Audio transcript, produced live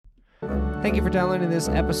Thank you for downloading this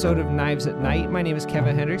episode of Knives at Night. My name is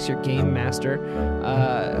Kevin Hendricks, your game master.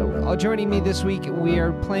 Joining me this week, we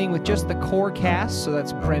are playing with just the core cast, so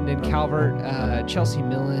that's Brendan Calvert, Chelsea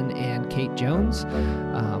Millen, and Kate Jones.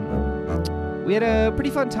 We had a pretty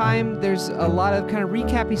fun time. There's a lot of kind of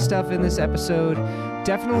recappy stuff in this episode.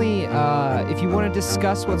 Definitely, if you want to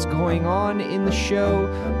discuss what's going on in the show,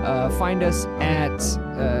 find us at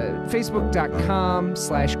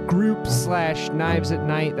facebook.com/group/Knives at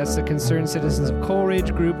Night. That's the Concerned Citizens of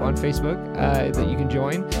Coleridge group on Facebook that you can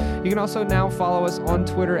join. You can also now follow us on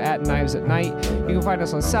Twitter at Knives at Night. You can find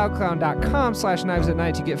us on soundcloud.com/Knives at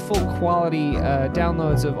Night to get full quality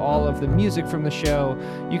downloads of all of the music from the show.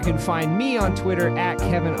 You can find me on Twitter at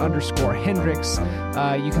Kevin_Hendricks.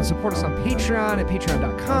 You can support us on Patreon at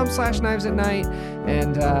patreon.com/Knives at Night.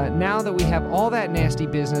 And now that we have all that nasty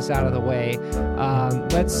business out of the way,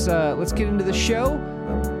 let's get into the show,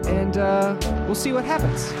 and we'll see what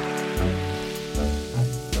happens.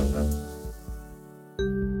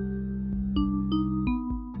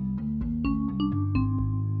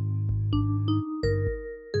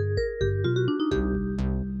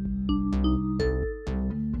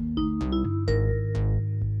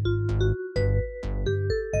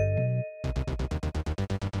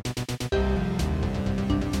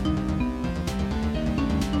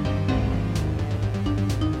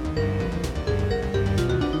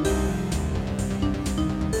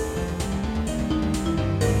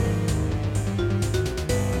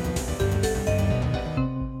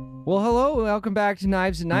 Well, hello, welcome back to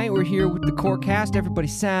Knives at Night. We're here with the core cast. Everybody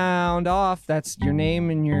sound off. That's your name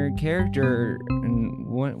and your character. And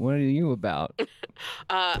what are you about?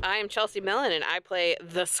 I am Chelsea Millen, and I play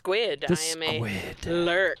the Squid. The I am Squid. a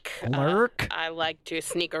lurk. Lurk? I like to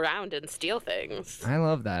sneak around and steal things. I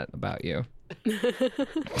love that about you.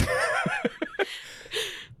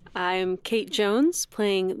 I'm Kate Jones,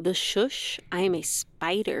 playing the Shush. I am a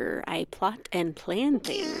spider. I plot and plan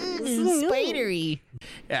things. Spidery.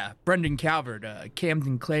 Yeah, Brendan Calvert,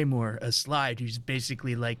 Camden Claymore, a slide who's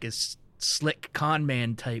basically like a slick con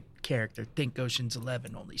man type character. Think Ocean's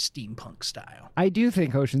 11, only steampunk style. I do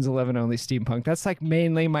think Ocean's 11 only steampunk. That's like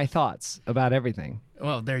mainly my thoughts about everything.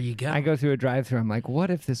 Well, there you go. I go through a drive-thru. I'm like, what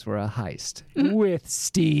if this were a heist with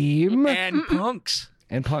steam And punks.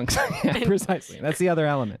 and punks? Yeah, precisely. That's the other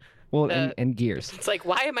element. Well, and gears. It's like,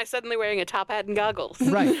 why am I suddenly wearing a top hat and goggles?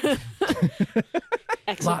 Right.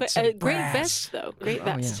 Excellent. Lots of Great brass. vest, though. Great Oh,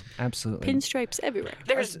 yeah, vest. absolutely. Pinstripes everywhere.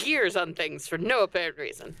 There's gears on things for no apparent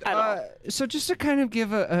reason at all. So just to kind of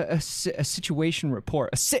give a situation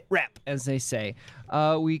report, a sit rep, as they say,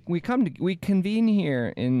 we convene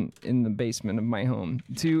here in the basement of my home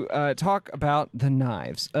to talk about the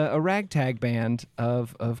Knives, a ragtag band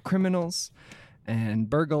of criminals and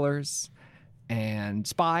burglars and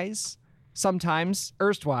spies. Sometimes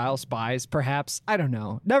erstwhile spies, perhaps. I don't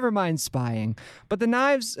know. Never mind spying. But the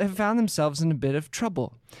Knives have found themselves in a bit of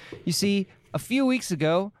trouble. You see, a few weeks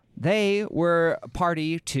ago, they were a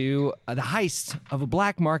party to the heist of a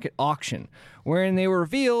black market auction, wherein they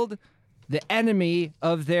revealed the enemy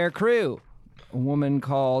of their crew, a woman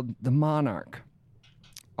called the Monarch,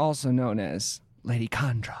 also known as Lady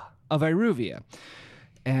Kandra of Iruvia.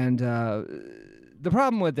 And the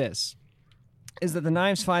problem with this is that the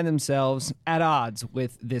Knives find themselves at odds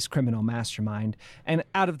with this criminal mastermind and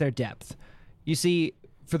out of their depth. You see,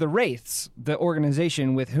 for the Wraiths, the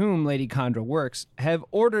organization with whom Lady Kandra works, have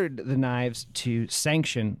ordered the Knives to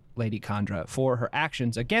sanction Lady Kandra for her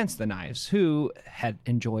actions against the Knives, who had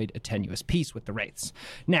enjoyed a tenuous peace with the Wraiths.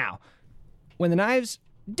 Now, when the Knives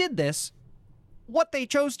did this, what they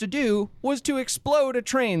chose to do was to explode a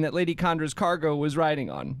train that Lady Kandra's cargo was riding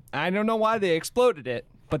on. I don't know why they exploded it,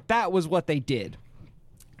 but that was what they did.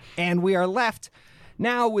 And we are left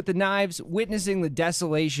now with the Knives witnessing the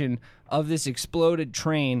desolation of this exploded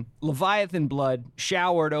train, Leviathan blood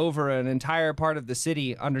showered over an entire part of the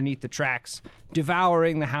city underneath the tracks,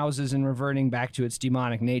 devouring the houses and reverting back to its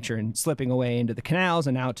demonic nature and slipping away into the canals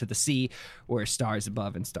and out to the sea where stars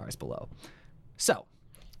above and stars below. So,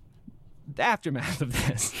 the aftermath of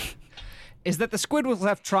this is that the Squid was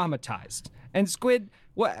left traumatized. And Squid,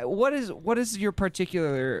 what is your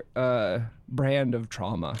particular brand of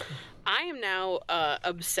trauma? I am now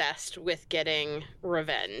obsessed with getting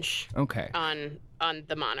revenge. Okay. On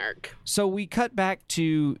the Monarch. So we cut back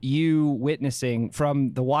to you witnessing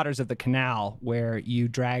from the waters of the canal where you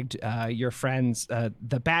dragged your friends,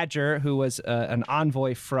 the Badger, who was an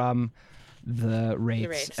envoy from the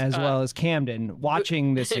Wraiths, as well as Camden,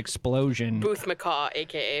 watching this explosion. Booth McCaw,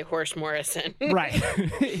 a.k.a. Horse Morrison. Right.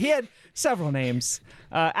 He had several names.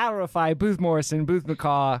 Alrafai, Booth Morrison, Booth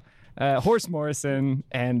McCaw, Horse Morrison,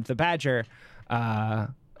 and the Badger.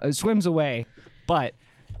 swims away. But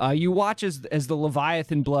you watch as the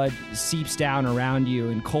Leviathan blood seeps down around you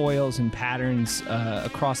in coils and patterns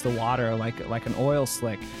across the water like an oil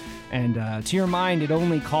slick. And to your mind, it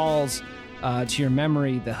only calls to your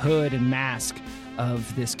memory the hood and mask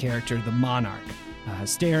of this character, the Monarch,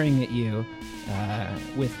 staring at you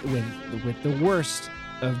with the worst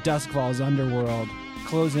of Duskfall's underworld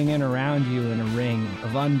closing in around you in a ring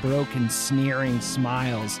of unbroken, sneering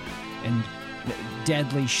smiles and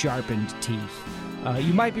deadly sharpened teeth.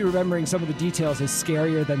 You might be remembering some of the details as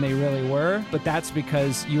scarier than they really were, but that's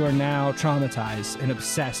because you are now traumatized and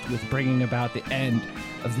obsessed with bringing about the end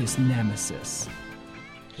of this nemesis.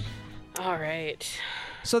 All right.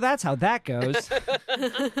 So that's how that goes.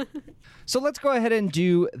 So let's go ahead and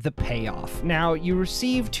do the payoff. Now, you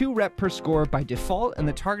receive 2 rep per score by default, and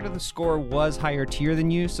the target of the score was higher tier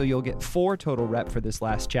than you, so you'll get 4 total rep for this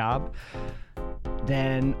last job.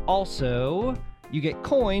 Then also, you get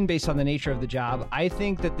coin based on the nature of the job. I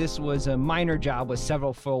think that this was a minor job with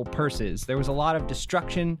several full purses. There was a lot of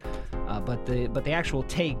destruction, but the actual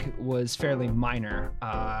take was fairly minor.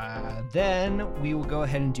 Then we will go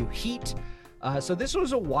ahead and do heat. So this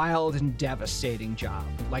was a wild and devastating job.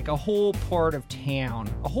 Like a whole part of town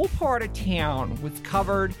was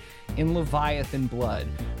covered in Leviathan blood,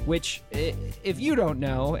 which, if you don't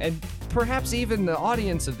know, and perhaps even the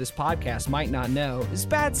audience of this podcast might not know, is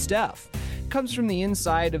bad stuff. Comes from the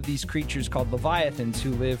inside of these creatures called Leviathans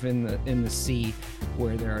who live in the sea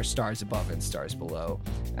where there are stars above and stars below.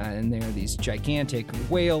 And they are these gigantic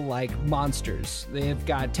whale-like monsters. They've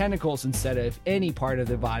got tentacles instead of any part of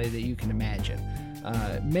their body that you can imagine.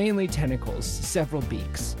 Mainly tentacles, several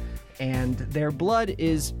beaks. And their blood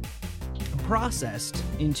is processed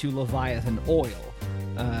into Leviathan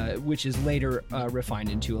oil, which is later refined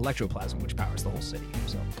into electroplasm, which powers the whole city.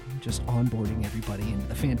 So just onboarding everybody into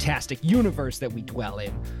the fantastic universe that we dwell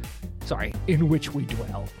in. Sorry, in which we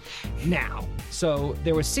dwell. Now, so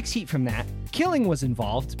there was 6 heat from that. Killing was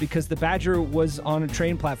involved because the Badger was on a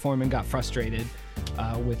train platform and got frustrated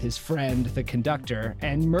with his friend, the conductor,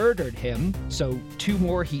 and murdered him. So 2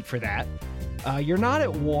 more heat for that. You're not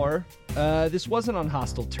at war. This wasn't on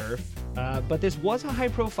hostile turf, but this was a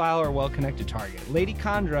high-profile or well-connected target. Lady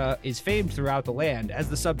Khandra is famed throughout the land as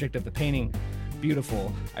the subject of the painting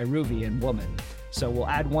Beautiful Iruvian Woman. So we'll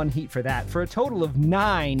add 1 heat for that, for a total of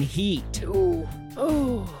 9 heat. Ooh.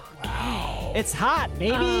 Oh. Wow. It's hot,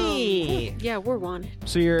 baby! Yeah, we're wanted.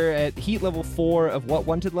 So you're at heat level 4 of what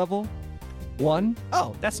wanted level? 1?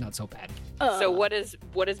 Oh, that's not so bad. So what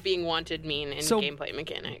does being wanted mean in gameplay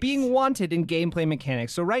mechanics? Being wanted in gameplay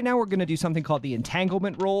mechanics. So right now we're going to do something called the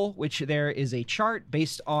entanglement roll, which there is a chart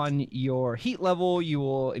based on your heat level. You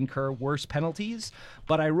will incur worse penalties,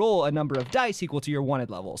 but I roll a number of dice equal to your wanted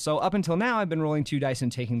level. So up until now, I've been rolling 2 dice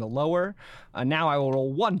and taking the lower. Now I will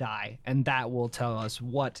roll 1 die, and that will tell us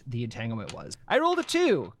what the entanglement was. I rolled a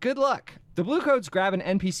 2. Good luck. The Bluecoats grab an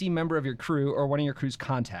NPC member of your crew or one of your crew's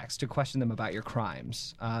contacts to question them about your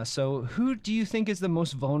crimes. So who do you think is the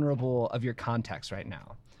most vulnerable of your contacts right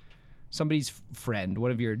now? Somebody's friend,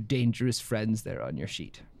 one of your dangerous friends there on your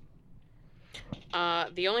sheet.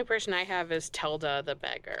 The only person I have is Telda the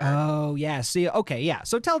beggar. Oh, yeah. See, okay, yeah.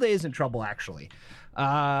 So Telda is in trouble, actually.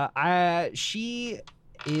 She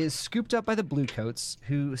is scooped up by the Bluecoats,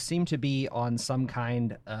 who seem to be on some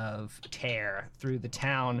kind of tear through the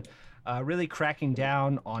town, really cracking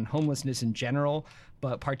down on homelessness in general,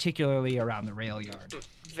 but particularly around the rail yard.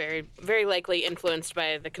 Very, very likely influenced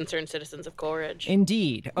by the concerned citizens of Coleridge.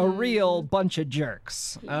 Indeed, a real bunch of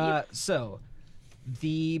jerks. So,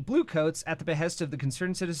 the Bluecoats, at the behest of the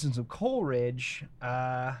concerned citizens of Coleridge,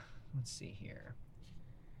 let's see here.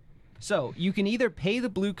 So, you can either pay the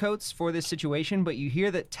Bluecoats for this situation, but you hear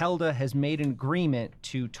that Telda has made an agreement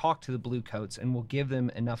to talk to the Bluecoats and will give them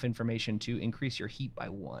enough information to increase your heat by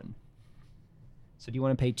 1. So do you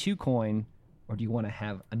want to pay 2 coin, or do you want to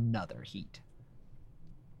have another heat?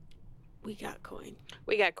 We got coin.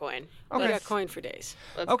 We got coin. We got coin for days.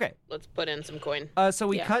 Let's put in some coin. So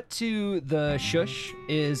we cut to the Shush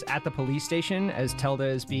is at the police station as Telda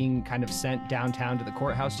is being kind of sent downtown to the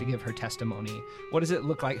courthouse to give her testimony. What does it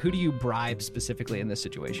look like? Who do you bribe specifically in this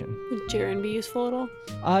situation? Would Jaren be useful at all?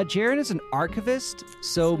 Jaren is an archivist,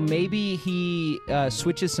 so maybe he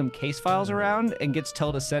switches some case files around and gets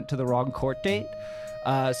Telda sent to the wrong court date.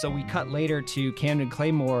 So we cut later to Camden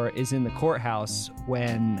Claymore is in the courthouse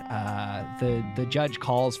when the judge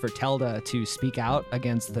calls for Telda to speak out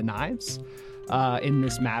against the knives in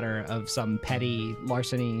this matter of some petty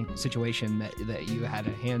larceny situation that you had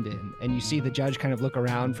a hand in. And you see the judge kind of look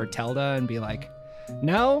around for Telda and be like,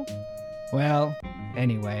 no? Well,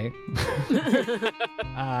 anyway.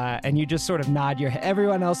 And you just sort of nod your head.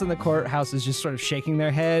 Everyone else in the courthouse is just sort of shaking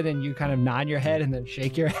their head, and you kind of nod your head and then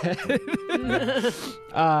shake your head.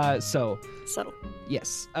 So Subtle.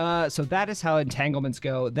 yes. So that is how entanglements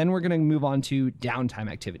go. Then we're going to move on to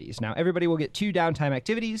downtime activities. Now, everybody will get 2 downtime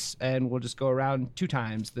activities, and we'll just go around 2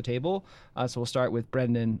 times the table. So we'll start with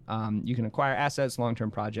Brendan. You can acquire assets,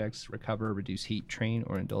 long-term projects, recover, reduce heat, train,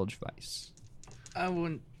 or indulge vice.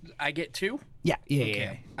 I get 2? Yeah.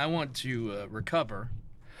 Okay. I want to recover.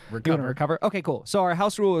 You want to recover? Okay, cool. So our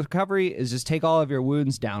house rule of recovery is just take all of your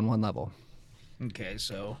wounds down 1 level. Okay,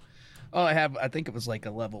 so I think it was like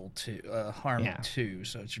a level 2, harm 2,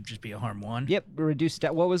 so it should just be a harm 1. Yep, reduced.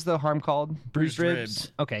 What was the harm called? Bruised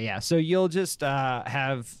ribs. Okay, yeah. So you'll just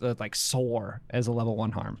have like sore as a level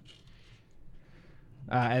 1 harm.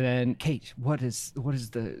 And then Kate, what is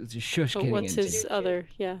the shush getting What's into? his other?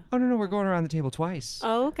 Yeah. Oh no, we're going around the table twice.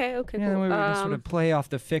 Oh, okay, Yeah, cool. we're going to sort of play off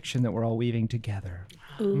the fiction that we're all weaving together.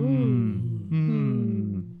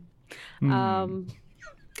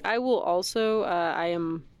 I will also. I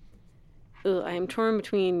am torn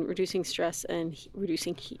between reducing stress and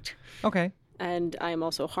reducing heat, Okay. and I am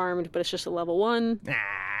also harmed, but it's just a level 1. Nah.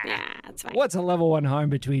 Yeah, that's fine. What's a level 1 harm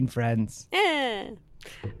between friends? Yeah,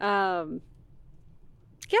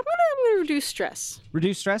 I'm gonna reduce stress.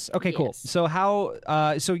 Reduce stress? Okay, cool. Yes. So how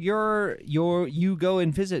so you go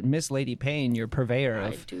and visit Miss Lady Payne, your purveyor I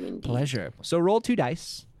of do indeed. pleasure. So roll 2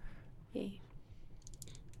 dice. Yay.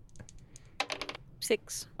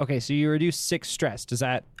 6. Okay, so you reduce 6 stress. Does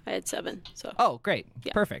that I had 7. So. Oh, great.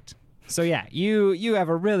 Yeah. Perfect. So yeah, you have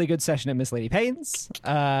a really good session at Miss Lady Payne's.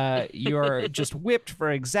 You're just whipped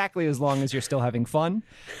for exactly as long as you're still having fun,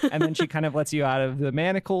 and then she kind of lets you out of the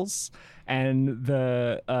manacles and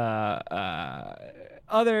the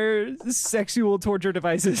other sexual torture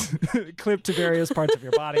devices clipped to various parts of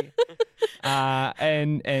your body.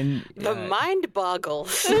 The mind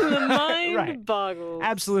boggles. The mind Right. boggles.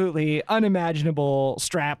 Absolutely unimaginable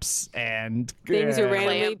straps and Things are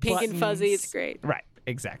randomly clamp pink and fuzzy. buttons. It's great. Right.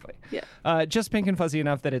 Exactly. Yeah. Just pink and fuzzy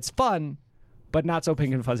enough that it's fun, but not so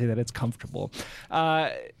pink and fuzzy that it's comfortable.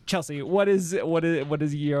 Chelsea, what is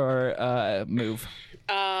your move?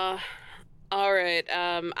 All right.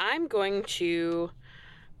 I'm going to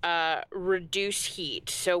reduce heat.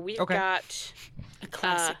 So we've Okay. got A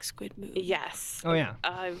classic squid move. yes. Oh yeah,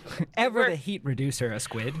 ever the heat reducer, a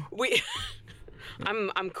squid. We. I'm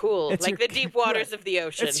cool. It's like your- the deep waters of the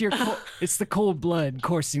ocean. It's your it's the cold blood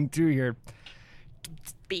coursing through your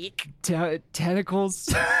beak,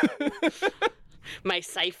 tentacles. my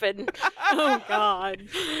siphon. Oh God.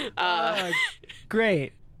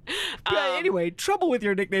 Great. Yeah, anyway, trouble with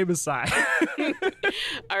your nickname aside.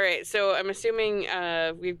 All right, so I'm assuming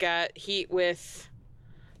we've got heat with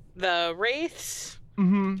the wraiths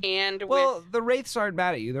and Well, the wraiths aren't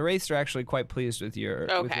mad at you. The wraiths are actually quite pleased with your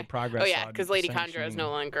progress. Oh yeah, on because Lady Condra is sanctioning- no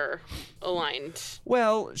longer aligned.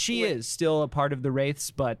 Well, she is still a part of the wraiths,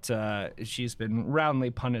 but she's been roundly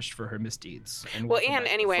punished for her misdeeds. And Well, welcome and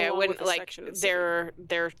back. anyway, I Full wouldn't with a like section of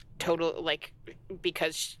they're total like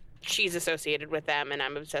because she's associated with them and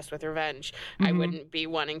I'm obsessed with revenge. I wouldn't be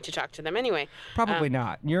wanting to talk to them anyway. Probably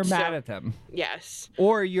not. You're mad so- at them, Yes.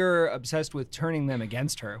 or you're obsessed with turning them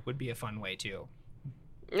against her. Would be a fun way too.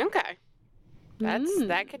 Okay.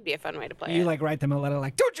 That could be a fun way to play You it. like write them a letter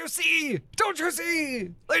like, "Don't you see? Don't you see?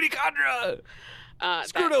 Lady Condra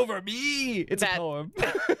screwed over me." It's a that- poem.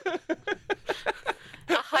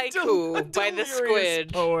 a haiku by the Delirious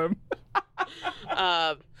squid. poem.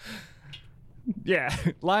 Uh, Yeah,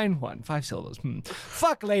 line 1, 5 syllables.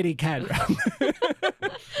 Fuck Lady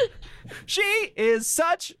Condra. She is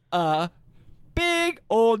such a big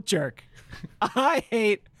old jerk. I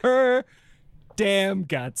hate her damn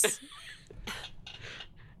guts.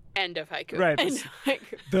 end of haiku. Right, And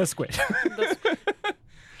the squid.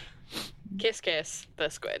 Kiss, kiss, the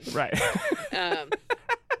squid. Right.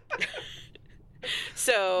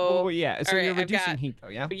 So. Oh yeah. So all right, you're I've reducing got- heat, though,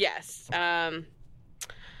 yeah. Yes.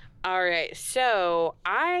 All right. So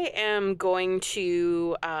I am going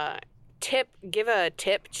to give a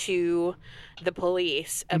tip to the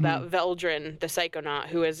police about Veldrin, the Psychonaut,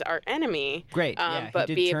 who is our enemy. Great. Yeah. but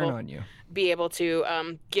he be did turn able on you. be able to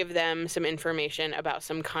give them some information about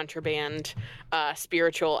some contraband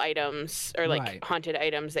spiritual items or like Right. haunted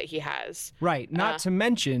items that he has. Right. Not to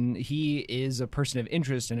mention, he is a person of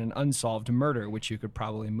interest in an unsolved murder, which you could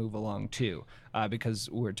probably move along to, because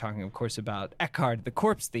we're talking, of course, about Eckhard, the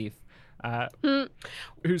corpse thief.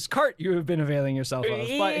 Whose cart you have been availing yourself of,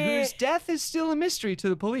 but Yeah. whose death is still a mystery to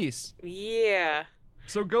the police. Yeah.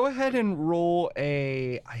 So go ahead and roll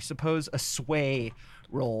a sway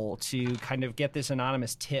roll to kind of get this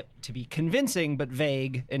anonymous tip to be convincing but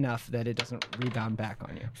vague enough that it doesn't rebound back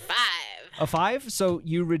on you. 5. A 5, so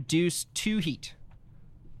you reduce 2 heat.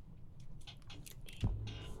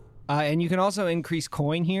 And you can also increase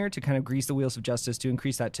coin here to kind of grease the wheels of justice. To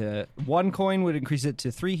increase that to 1 coin would increase it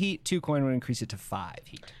to 3 heat. 2 coin would increase it to 5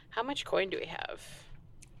 heat. How much coin do we have?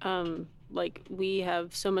 Like we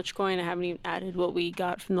have so much coin. I haven't even added what we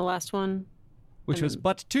got from the last one. Which was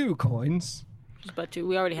but 2 coins. But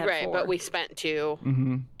we already had Right, 4. but we spent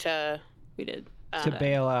 2 to We did. To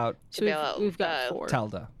bail out So bail out, we've got 4.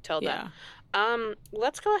 Telda. Tilda. Yeah.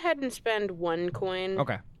 Let's go ahead and spend 1 coin.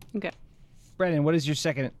 Okay. Okay. Brandon, what is your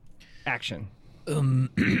second action?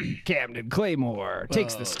 Camden Claymore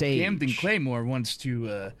takes the stage. Camden Claymore wants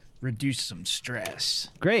to reduce some stress.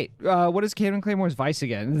 Great. What is Camden Claymore's vice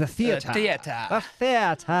again? The theater. Theater. The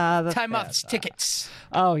theater. The Time Off's theater. tickets.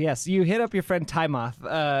 Oh, yes. You hit up your friend Timoth,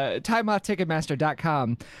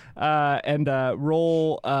 TimothTicketmaster.com, and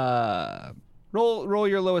roll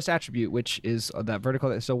your lowest attribute, which is that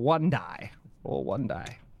vertical. So 1 die. Roll 1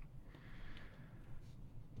 die.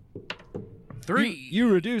 3.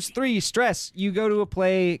 You reduce 3 stress. You go to a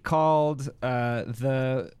play called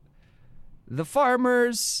the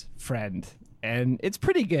Farmer's Friend, and it's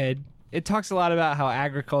pretty good. It talks a lot about how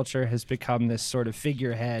agriculture has become this sort of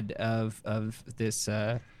figurehead of this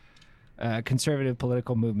conservative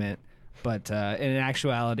political movement, but in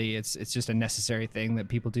actuality, it's just a necessary thing that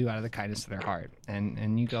people do out of the kindness of their heart.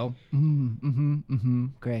 And you go,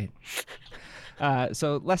 great.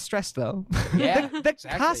 So less stress though. Yeah, the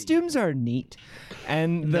exactly. costumes are neat,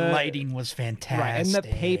 and The lighting was fantastic. right, and the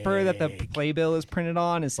paper that the playbill is printed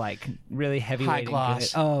on is like really heavyweight, and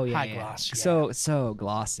gloss. good. Oh yeah, High yeah. gloss, yeah. So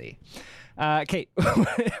glossy. Kate,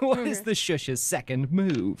 what is the shush's second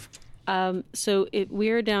move? So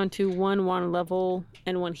we're down to 1 wanted level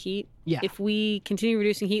and 1 heat. Yeah. If we continue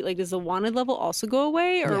reducing heat, like does the wanted level also go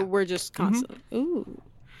away, or Yeah. we're just constantly? Ooh.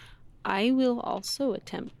 I will also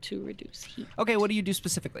attempt to reduce heat. Okay, what do you do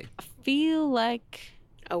specifically? I feel like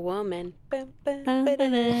A woman. Oh,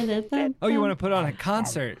 you want to put on a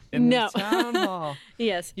concert in No. the town hall?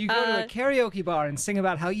 yes. You go to a karaoke bar and sing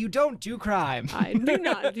about how you don't do crime. I do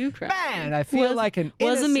not do crime. Man, I feel like an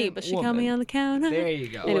Wasn't me, innocent but she caught me woman. on the counter. There you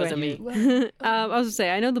go. Anyway. Wasn't me. I was gonna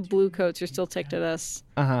say I know the blue coats are still ticked at us,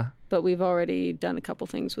 Uh-huh. but we've already done a couple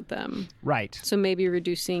things with them. Right. So maybe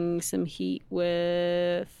reducing some heat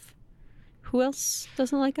with who else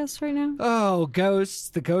doesn't like us right now? Oh, ghosts,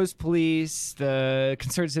 the ghost police, the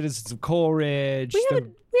concerned citizens of Coleridge. We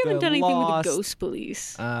haven't done anything Lost. with the ghost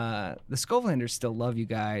police. The Scovelanders still love you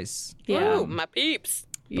guys. Yeah. Ooh, my peeps.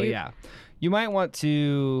 But yeah, you might want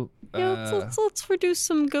to. Let's reduce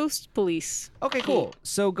some ghost police. Okay, cool.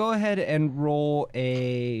 So go ahead and roll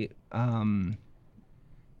a. I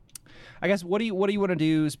guess what do you want to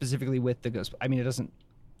do specifically with the ghost? I mean, it doesn't.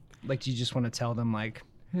 Like, do you just want to tell them like,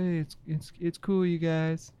 hey, it's cool, you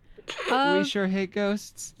guys. We sure hate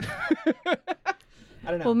ghosts. I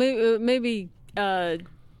don't know. Well, maybe.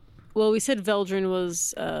 Well, we said Veldrin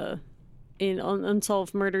was in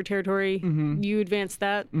unsolved murder territory. Mm-hmm. You advanced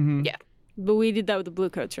that, Yeah. but we did that with the blue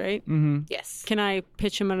coats, right? Yes. Can I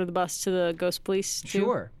pitch him under the bus to the ghost police? Too?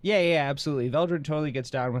 Sure. Yeah, absolutely. Veldred totally gets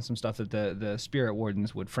down with some stuff that the spirit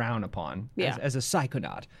wardens would frown upon Yeah. as a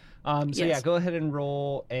psychonaut. So Yes. yeah, go ahead and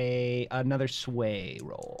roll another sway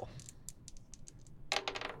roll.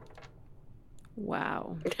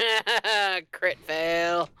 Wow. Crit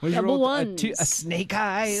fail. What did you Double roll? ones. A snake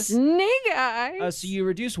eyes. Snake eyes. So you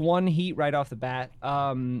reduce 1 heat right off the bat.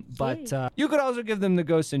 But you could also give them the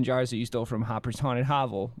ghosts in jars that you stole from Hopper's Haunted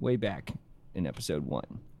Hovel way back in episode 1.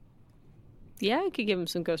 Yeah, I could give him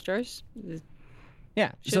some ghost jars.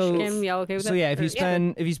 Yeah. Shush, Cam, y'all okay with so that? yeah, if you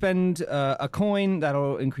Yeah. spend a coin,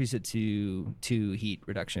 that'll increase it to 2 heat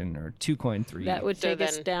reduction, or 2 coin 3. That would So take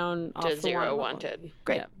us then down off To the 0 wanted. wanted.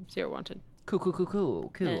 Great. Yeah, 0 wanted.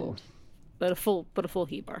 Cool. And, but a full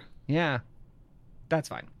heat bar. Yeah, that's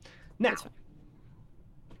fine. Now, That's fine.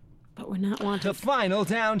 But we're not wanted. the final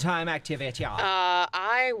downtime activity.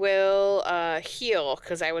 I will heal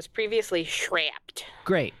because I was previously shrapnelled.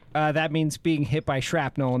 Great. That means being hit by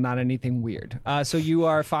shrapnel, not anything weird. So you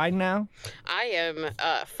are fine now? I am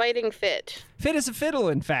fighting fit. Fit as a fiddle,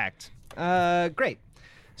 in fact. Great.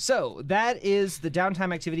 So that is the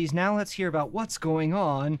downtime activities. Now let's hear about what's going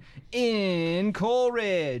on in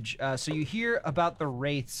Coleridge. So you hear about the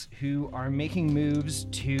Wraiths who are making moves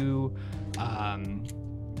to...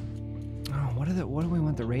 what do we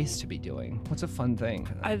want the Wraiths to be doing? What's a fun thing?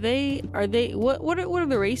 Are they? What are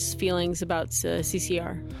the race feelings about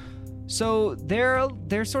CCR? So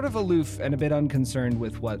they're sort of aloof and a bit unconcerned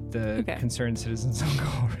with what the concerned citizens of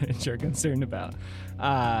Coleridge are concerned about.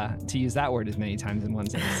 To use that word as many times in one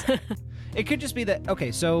sentence. It could just be that,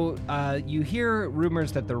 okay, so you hear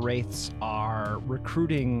rumors that the Wraiths are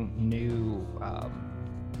recruiting new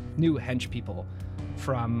hench people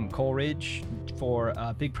from Coleridge for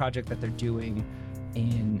a big project that they're doing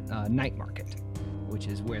in Night Market, which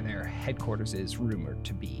is where their headquarters is rumored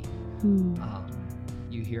to be.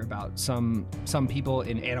 You hear about some people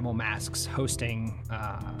in animal masks hosting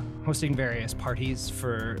various parties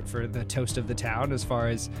for the toast of the town, as far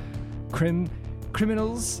as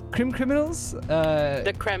criminals.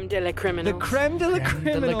 The creme de la criminals. The creme de la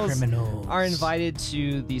criminals are invited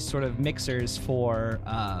to these sort of mixers for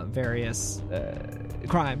various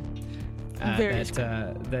crime. I'm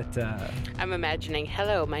imagining,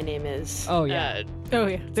 hello, my name is... Oh, yeah.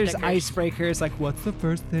 There's Snickers. icebreakers, like, what's the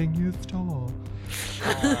first thing you stole?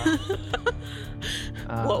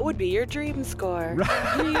 What would be your dream score?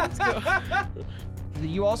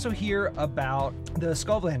 You also hear about the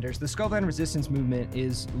Skulllanders. The Skullland resistance movement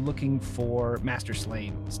is looking for Master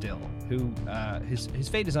Slain still, who his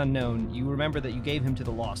fate is unknown. You remember that you gave him to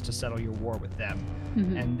the Lost to settle your war with them.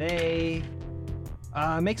 And they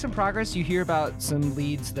make some progress. You hear about some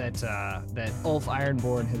leads that Ulf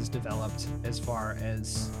Ironborn has developed as far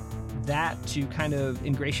as that to kind of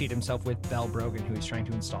ingratiate himself with Bell Brogan, who he's trying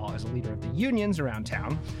to install as a leader of the unions around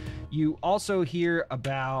town. You also hear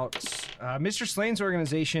about Mr. Slane's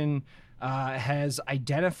organization has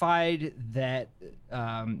identified that.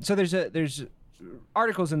 So there's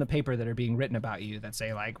articles in the paper that are being written about you that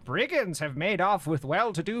say, like, brigands have made off with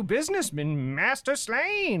well-to-do businessman Master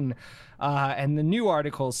Slane. And the new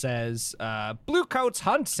article says, Bluecoats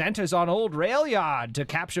hunt centers on Old Rail Yard to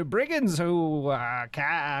capture brigands who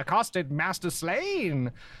accosted Master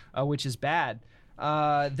Slane, which is bad.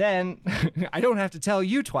 Then I don't have to tell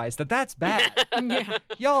you twice that that's bad.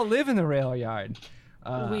 Y'all live in the rail yard.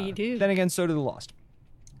 We do. Then again, so do the Lost.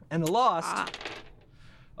 And the Lost...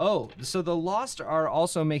 so the Lost are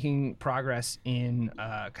also making progress in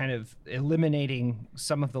kind of eliminating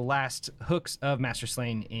some of the last hooks of Master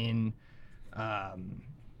Slane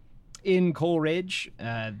in Coleridge.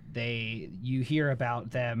 You hear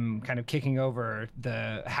about them kind of kicking over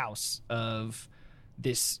the house of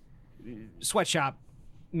this sweatshop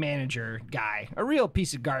manager guy, a real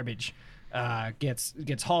piece of garbage.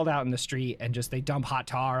 Gets hauled out in the street and just they dump hot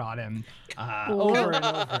tar on him over and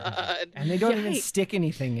over. And they don't even stick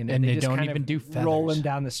anything in it. And they just don't kind even of do feathers. roll him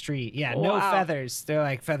down the street. Yeah, no feathers. They're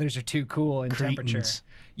like, feathers are too cool in temperature. Cretins.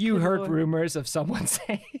 You heard rumors of someone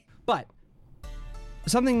saying. But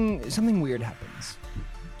something weird happens.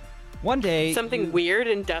 One day... Something weird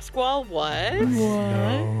in Duskwall?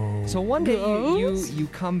 What? So one day you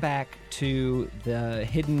come back to the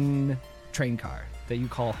hidden train car that you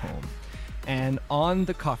call home. And on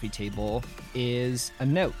the coffee table is a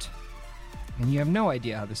note. And you have no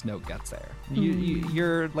idea how this note gets there.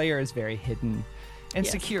 Your lair is very hidden and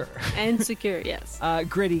secure. And secure, yes.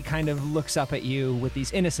 Gritty kind of looks up at you with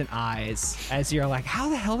these innocent eyes as you're like, how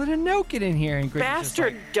the hell did a note get in here? And Gritty's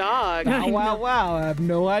Bastard just dog. like, wow, I have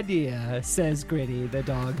no idea, says Gritty, the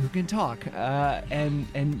dog who can talk.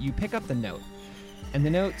 And you pick up the note. And the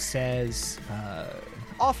note says,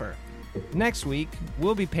 offer. Next week,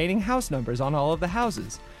 we'll be painting house numbers on all of the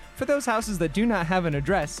houses. For those houses that do not have an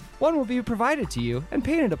address, one will be provided to you and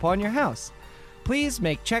painted upon your house. Please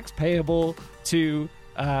make checks payable to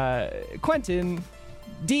Quentin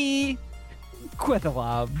D.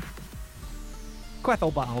 Quethelbaum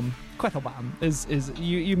is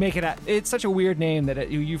you make it. It's such a weird name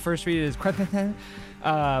that you first read it as Quethelbaum,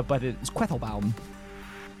 but it's Quethelbaum.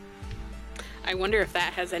 I wonder if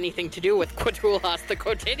that has anything to do with Quatulas the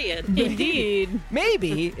Quotidian. Indeed.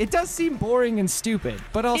 Maybe. It does seem boring and stupid,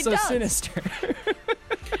 but also sinister.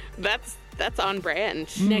 That's on brand.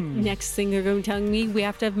 Next thing they're going to tell me, we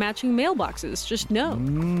have to have matching mailboxes. Just no.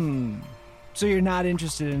 So you're not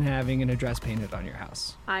interested in having an address painted on your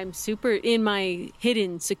house? I'm super in my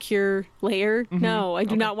hidden secure layer. No, I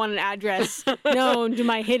do not want an address known to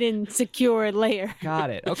my hidden secure layer. Got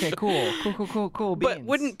it. Okay, cool. But Beans.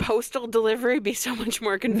 wouldn't postal delivery be so much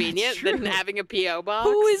more convenient than having a P.O. box?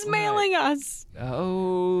 Who is mailing us?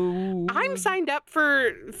 Oh. I'm signed up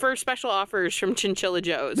for special offers from Chinchilla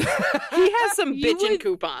Joe's. He has some bitchin'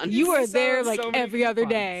 coupons. You are there selling like so many every other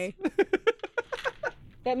coupons. day.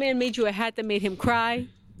 That man made you a hat that made him cry.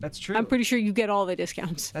 That's true. I'm pretty sure you get all the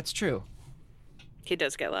discounts. That's true. He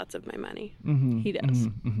does get lots of my money. He does.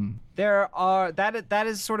 There are that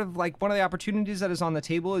is sort of like one of the opportunities that is on the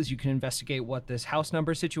table is you can investigate what this house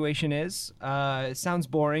number situation is. It sounds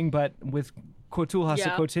boring, but with Quotul has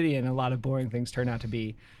Yeah. quotidian, a lot of boring things turn out to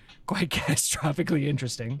be quite catastrophically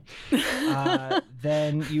interesting.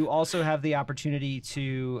 Then you also have the opportunity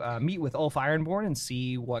to meet with Ulf Ironborn and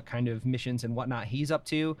see what kind of missions and whatnot he's up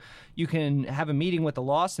to. You can have a meeting with the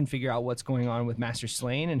Lost and figure out what's going on with Master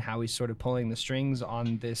Slain and how he's sort of pulling the strings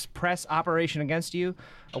on this press operation against you.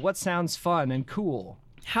 What sounds fun and cool?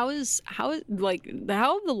 How have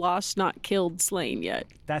the Lost not killed Slain yet?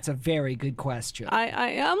 That's a very good question.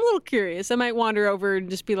 I'm a little curious. I might wander over and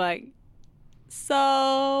just be like,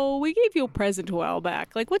 so we gave you a present a while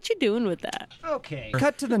back. Like, what you doing with that? Okay.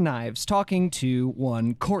 Cut to the Knives talking to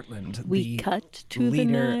one Cortland, We the cut to the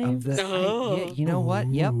leader knives. of the. Yeah, you know what?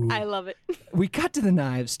 Yep. I love it. We cut to the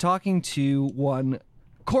Knives talking to one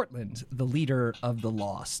Cortland, the leader of the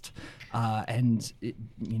Lost.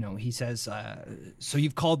 He says, so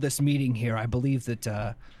you've called this meeting here. I believe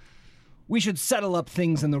that we should settle up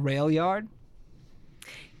things in the rail yard.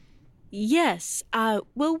 Yes.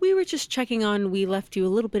 Well, we were just checking on. We left you a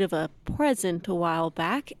little bit of a present a while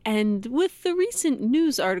back, and with the recent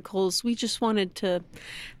news articles, we just wanted to.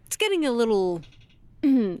 It's getting a little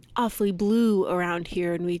awfully blue around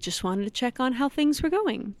here, and we just wanted to check on how things were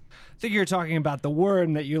going. I think you're talking about the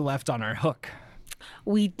worm that you left on our hook.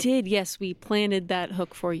 We did, yes. We planted that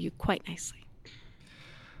hook for you quite nicely.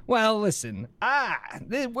 Well, listen,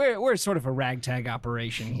 we're sort of a ragtag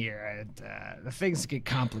operation here, and things get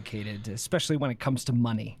complicated, especially when it comes to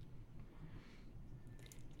money.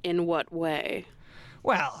 In what way?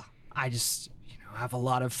 Well, I just, have a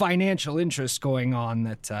lot of financial interests going on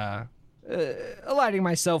that aligning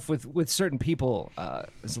myself with certain people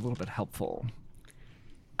is a little bit helpful.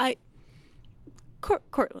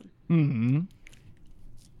 Cortland. Mm-hmm.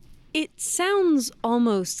 It sounds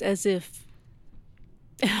almost as if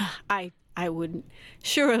I wouldn't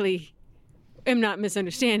surely am not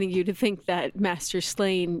misunderstanding you to think that Master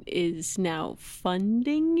Slain is now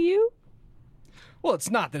funding you. Well,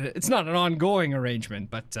 it's not an ongoing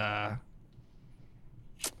arrangement, but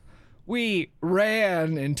we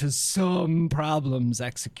ran into some problems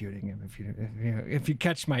executing him. If you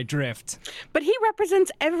catch my drift. But he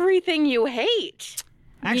represents everything you hate.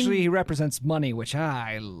 Actually, he represents money, which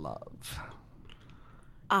I love.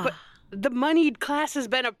 But the moneyed class has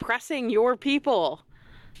been oppressing your people.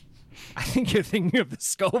 I think you're thinking of the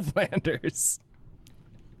Skullflanders.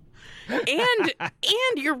 And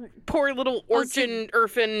your poor little urchin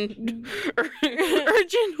orphans.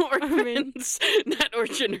 Not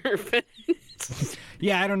urchin orphans.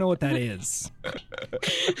 Yeah, I don't know what that is.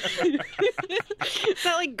 Is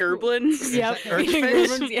that like gerblins? Yep.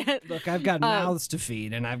 Yeah. Look, I've got mouths to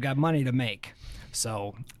feed and I've got money to make.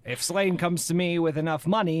 So if Slain comes to me with enough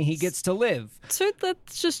money, he gets to live. So that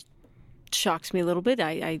just shocks me a little bit.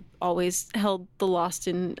 I always held the Lost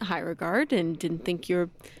in high regard and didn't think your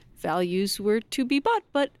values were to be bought.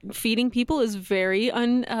 But feeding people is very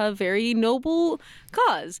noble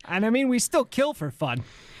cause. And I mean, we still kill for fun.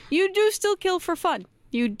 You do still kill for fun.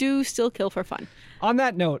 On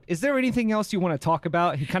that note, is there anything else you want to talk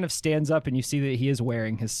about? He kind of stands up and you see that he is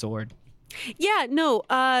wearing his sword. Yeah, no.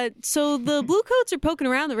 So the blue coats are poking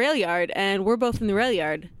around the rail yard, and we're both in the rail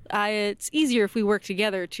yard. It's easier if we work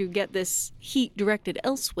together to get this heat directed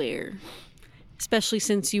elsewhere, especially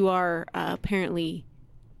since you are apparently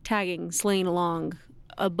tagging Slain along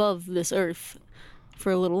above this earth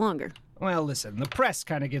for a little longer. Well, listen, the press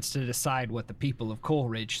kind of gets to decide what the people of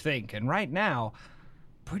Coleridge think, and right now,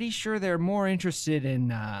 pretty sure they're more interested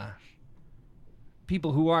in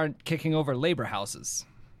people who aren't kicking over labor houses.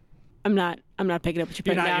 I'm not picking up what you're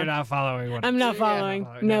putting down. You're not following what I'm not following.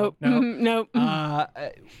 No. Nope.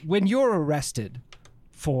 When you're arrested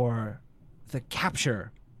for the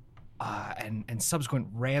capture and subsequent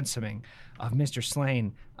ransoming of Mr.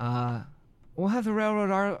 Slain, we'll have the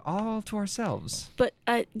railroad all to ourselves. But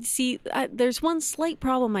there's one slight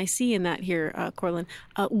problem I see in that here, Corlin.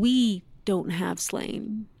 We don't have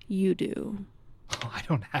Slain. You do. Oh, I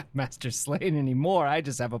don't have Master Slain anymore. I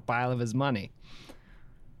just have a pile of his money.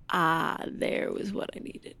 There was what I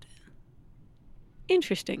needed.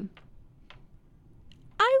 Interesting.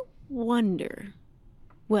 I wonder.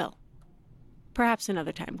 Well, perhaps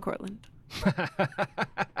another time, Cortland.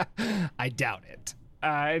 I doubt it.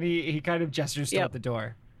 And he kind of gestures toward the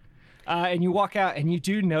door. And you walk out, and you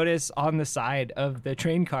do notice on the side of the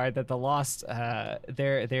train car that the Lost,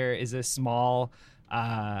 there is a small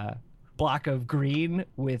block of green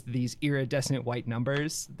with these iridescent white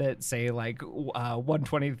numbers that say like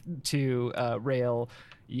 122 rail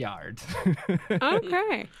yard.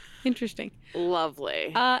 Okay. Interesting.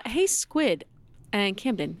 Lovely. Hey, Squid and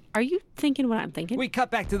Camden, are you thinking what I'm thinking? We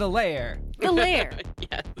cut back to the lair. The lair.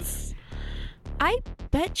 Yes. I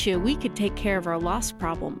bet you we could take care of our lost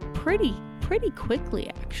problem pretty quickly,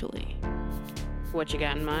 actually. What you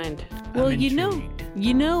got in mind? Well, I'm you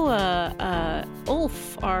intrigued. know,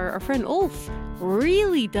 Ulf, our friend Ulf,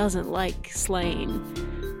 really doesn't like Slane.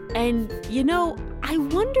 And, I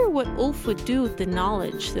wonder what Ulf would do with the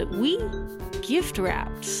knowledge that we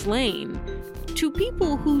gift-wrapped Slane to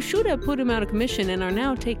people who should have put him out of commission and are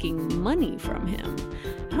now taking money from him.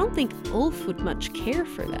 I don't think Ulf would much care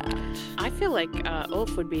for that. I feel like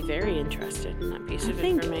Ulf would be very interested in that piece I of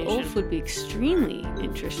think information. Ulf would be extremely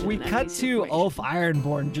interested We in that cut piece of to information. Ulf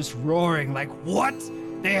Ironborn just roaring like, "What?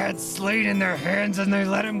 They had Slane in their hands and they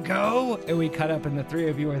let him go?" And we cut up and the three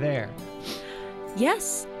of you were there.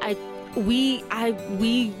 Yes, we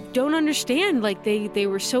don't understand. Like they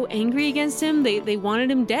were so angry against him. They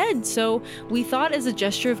wanted him dead. So we thought, as a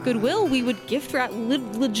gesture of goodwill, we would gift wrap.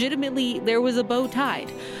 Legitimately, there was a bow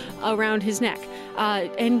tied around his neck,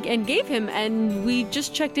 and gave him. And we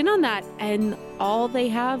just checked in on that. And all they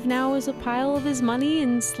have now is a pile of his money.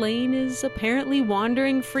 And Slane is apparently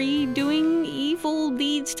wandering free, doing evil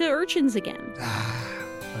deeds to urchins again.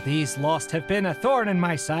 But these lost have been a thorn in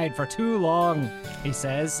my side for too long, he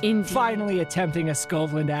says, Indeed. finally attempting a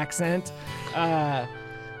Skovland accent.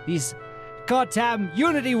 These goddamn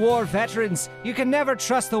Unity War veterans, you can never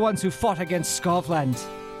trust the ones who fought against Skovland.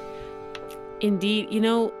 Indeed,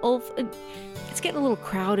 Ulf, it's getting a little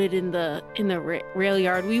crowded in the rail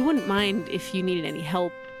yard. We wouldn't mind if you needed any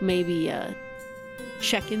help, maybe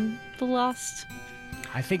checking the lost.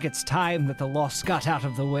 I think it's time that the lost got out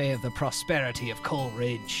of the way of the prosperity of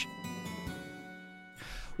Coleridge.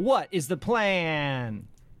 What is the plan?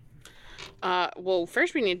 Well,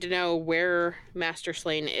 first we need to know where Master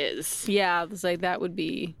Slane is. Yeah, it's like that would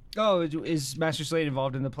be. Oh, is Master Slade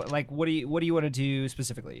involved in the plan? Like, what do you want to do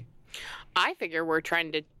specifically? I figure we're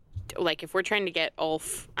trying to, if we're trying to get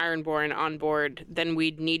Ulf Ironborn on board, then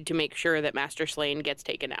we'd need to make sure that Master Slane gets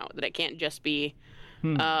taken out. That it can't just be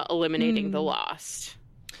eliminating the lost.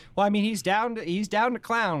 Well, I mean, he's down to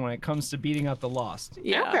clown when it comes to beating up the lost.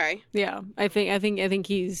 Yeah. Okay. Yeah, I think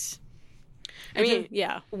he's. I mean,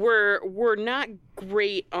 yeah. we're not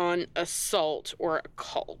great on assault or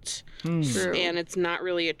occult, True. and it's not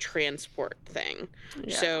really a transport thing.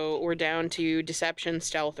 Yeah. So we're down to deception,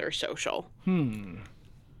 stealth, or social.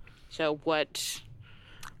 So what?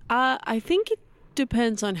 I think it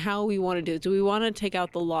depends on how we want to do it. Do we want to take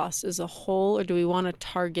out the lost as a whole, or do we want to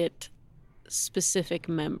target specific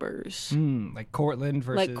members? Like Cortland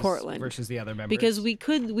versus the other members. Because we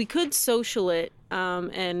could social it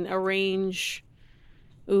and arrange.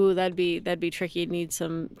 Ooh, that'd be tricky. It'd need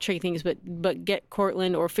some tricky things, but get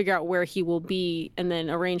Cortland or figure out where he will be, and then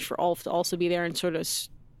arrange for Ulf to also be there and sort of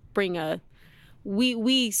bring a.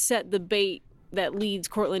 We set the bait that leads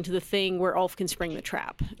Cortland to the thing where Ulf can spring the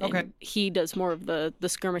trap. Okay. And he does more of the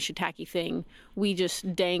skirmish attacky thing. We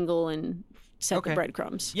just dangle and set the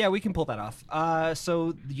breadcrumbs. Yeah, we can pull that off.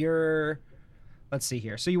 So let's see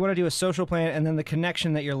here. So you want to do a social plan, and then the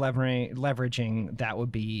connection that you're leveraging, that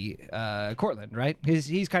would be Cortland, right?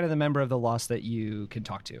 He's kind of the member of the Lost that you can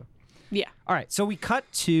talk to. Yeah. All right, so we cut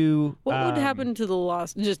to... What would happen to the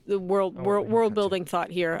Lost? Just the world building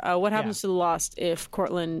thought here. What happens to the Lost if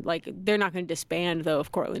Cortland, they're not going to disband, though,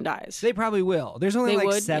 if Cortland dies? They probably will. There's only They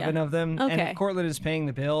would? 7 Yeah. of them, and Okay. if Cortland is paying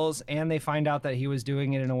the bills, and they find out that he was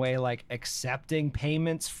doing it in a way like accepting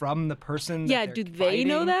payments from the person that Yeah, they're do they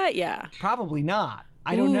know fighting, that? Yeah. Probably not.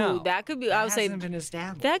 I don't know. That could be, I would say, hasn't been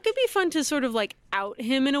established. that could be fun to sort of out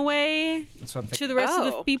him in a way That's what I'm to thinking. the rest of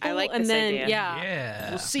the Oh, people. I like and this then, idea. Yeah.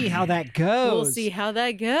 We'll see how that goes. We'll see how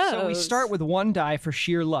that goes. So we start with 1 die for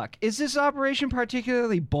sheer luck. Is this operation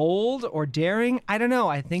particularly bold or daring? I don't know.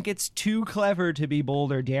 I think it's too clever to be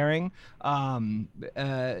bold or daring, and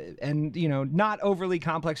not overly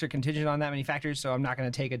complex or contingent on that many factors. So I'm not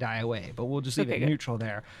going to take a die away, but we'll just leave it good. neutral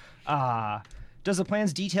there. Does the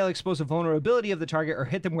plan's detail expose a vulnerability of the target or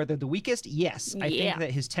hit them where they're the weakest? Yes. I think Yeah. that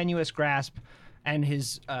his tenuous grasp and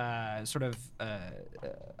his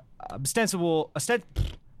ostensible.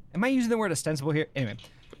 Am I using the word ostensible here? Anyway.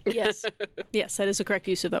 Yes. Yes, that is the correct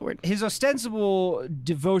use of that word. His ostensible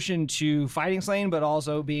devotion to fighting Slane, but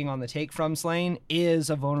also being on the take from Slane, is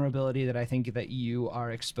a vulnerability that I think that you are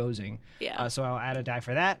exposing. Yeah. So I'll add a die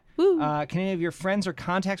for that. Woo. Can any of your friends or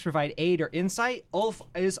contacts provide aid or insight? Ulf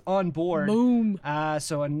is on board. Boom.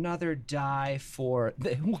 So another die for...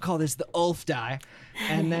 we'll call this the Ulf die.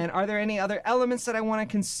 And then are there any other elements that I want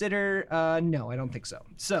to consider? No, I don't think so.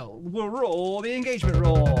 So we'll roll the engagement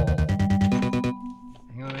roll.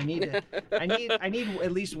 Hang on, I need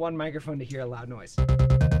at least one microphone to hear a loud noise.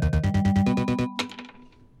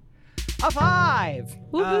 A 5!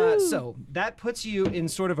 Woohoo! So that puts you in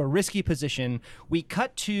sort of a risky position. We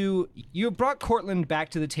cut to... You brought Cortland back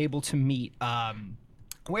to the table to meet.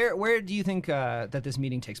 Where do you think that this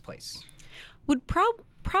meeting takes place? Would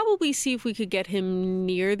probably see if we could get him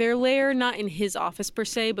near their lair, not in his office per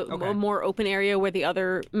se, but Okay. a more open area where the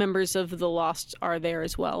other members of the Lost are there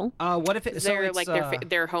as well. What if it's They're like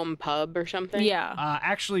their home pub or something. Yeah.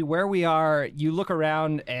 Actually, where we are, you look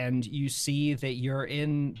around and you see that you're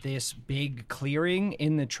in this big clearing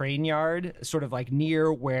in the train yard, sort of like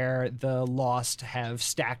near where the Lost have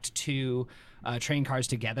stacked two train cars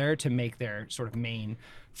together to make their sort of main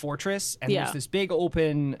fortress. And Yeah. there's this big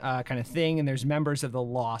open kind of thing, and there's members of the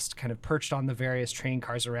Lost kind of perched on the various train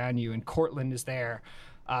cars around you, and Cortland is there,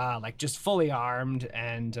 like just fully armed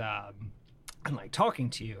and like talking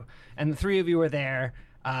to you. And the three of you are there,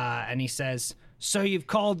 and he says, "So you've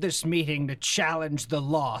called this meeting to challenge the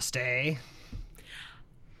Lost, eh?"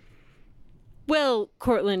 Well,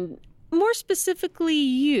 Cortland, more specifically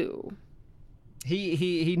you.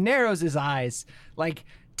 He narrows his eyes, like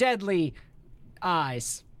deadly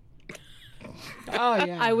eyes. Oh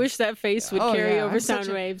yeah. I wish that face would Oh, carry yeah. over I'm sound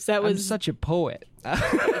such a- waves. That I'm was such a poet.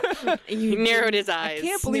 He narrowed his eyes.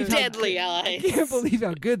 can't believe how deadly good- eyes. I can't believe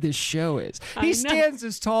how good this show is. I He know. stands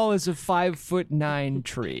as tall as a 5'9"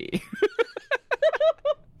 tree.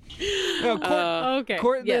 No, okay.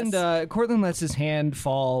 Cortland, yes. Cortland lets his hand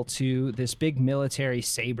fall to this big military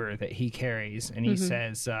saber that he carries, and Mm-hmm. he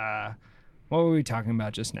says, what were we talking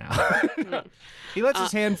about just now? He lets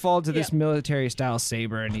his hand fall to this military-style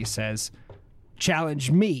saber, and he says,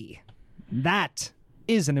 "Challenge me. That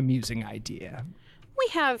is an amusing idea." We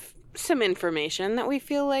have some information that we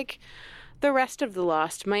feel like the rest of the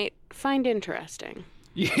Lost might find interesting.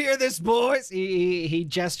 You hear this, boys? He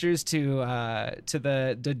gestures to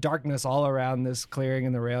the darkness all around this clearing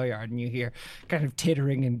in the rail yard, and you hear kind of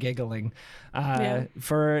tittering and giggling. Yeah.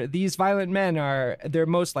 For these violent men they're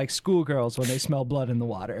most like schoolgirls when they smell blood in the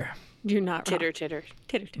water. You're not wrong. Titter, titter.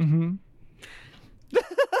 Titter, titter.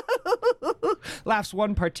 Laughs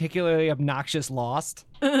one particularly obnoxious Lost.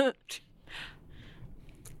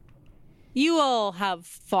 You all have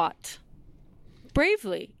fought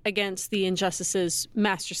bravely against the injustices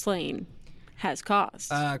Master Slane has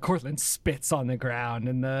caused. Cortland spits on the ground,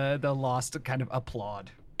 and the Lost kind of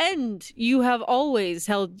applaud. And you have always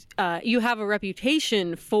held, you have a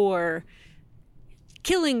reputation for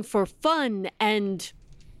killing for fun and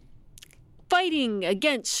fighting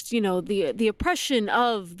against, the oppression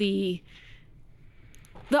of the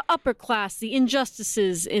upper class, the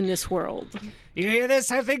injustices in this world. You hear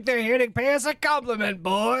this? I think they're here to pay us a compliment,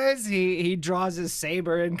 boys. He draws his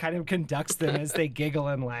saber and kind of conducts them as they giggle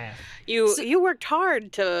and laugh. You worked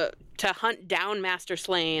hard to hunt down Master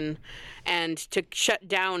Slane and to shut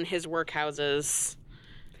down his workhouses.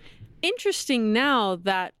 Interesting now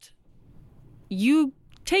that you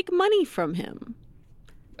take money from him.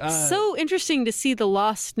 So interesting to see the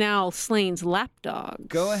Lost now Slane's lapdogs.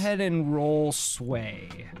 Go ahead and roll sway.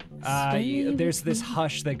 There's this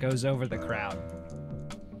hush that goes over the crowd.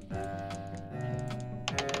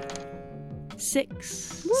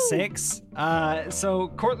 6. 6. So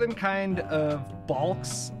Cortland kind of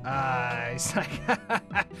balks. He's like,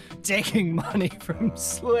 taking money from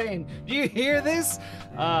Slane. Do you hear this?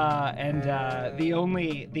 And the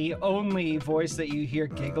only voice that you hear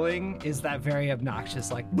giggling is that very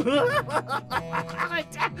obnoxious, like,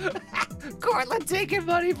 Cortland taking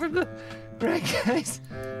money from the right guys.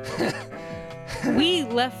 We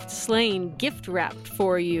left Slane gift wrapped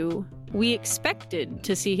for you. We expected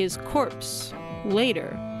to see his corpse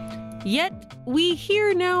later. Yet we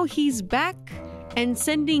hear now he's back and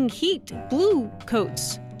sending heat blue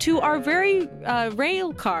coats to our very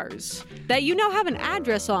rail cars that you now have an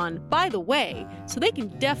address on, by the way, so they can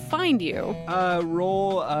find you.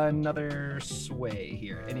 Roll another sway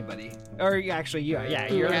here. Anybody? Or actually, you're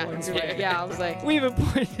the one sway. Yeah, I was like, We've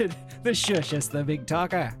appointed the shush as the big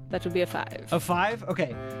talker. that would be a 5. A 5?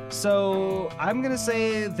 Okay. So I'm going to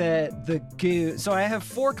say that so I have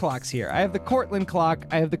 4 clocks here. I have the Cortland clock,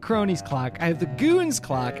 I have the Cronies clock, I have the Goons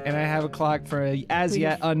clock, and I have a clock for a as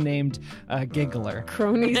yet unnamed giggler.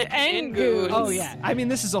 Cronies and And goons. goons. Oh, yeah. I mean,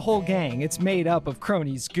 this is a whole gang. It's made up of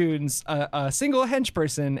cronies, goons, a single hench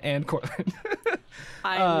person, and Cortland.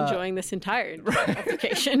 I'm enjoying this entire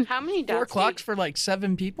application. How many dots? 4 clocks for like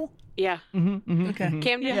 7 people? Yeah. Okay.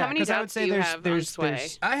 Camden, how many 'cause I would dots say do you have on Sway?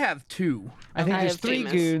 there's I have 2. I think I there's have 3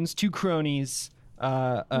 famous. goons, 2 cronies,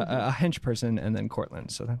 a hench person, and then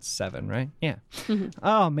Cortland. So that's 7, right? Yeah.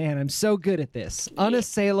 Oh man, I'm so good at this.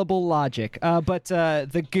 Unassailable logic. But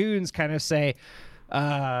the goons kind of say,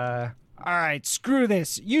 All right, screw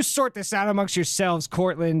this. You sort this out amongst yourselves,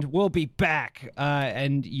 Cortland. We'll be back.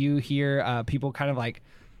 And you hear people kind of like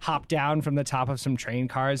hop down from the top of some train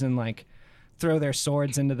cars and like throw their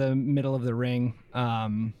swords into the middle of the ring.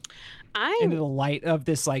 Into the light of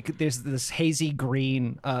this, like, there's this hazy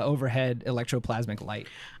green overhead electroplasmic light.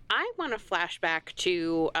 I want to flashback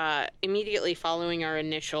to immediately following our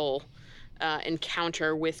initial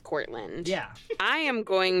encounter with Cortland. Yeah. I am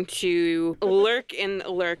going to lurk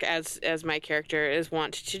as my character is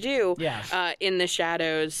wont to do. Yeah. In the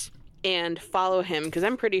shadows and follow him, because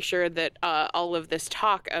I'm pretty sure that all of this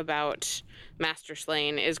talk about Master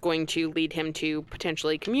Slain is going to lead him to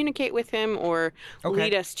potentially communicate with him or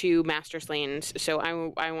lead us to Master Slain's. So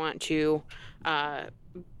I want to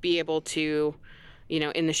be able to,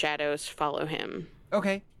 in the shadows, follow him.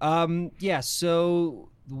 Okay. So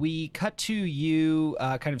we cut to you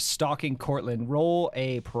kind of stalking Cortland. Roll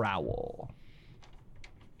a prowl.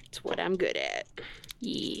 It's what I'm good at.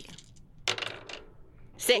 Yeah.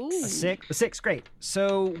 6. A six, great.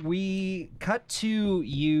 So we cut to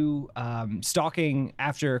you stalking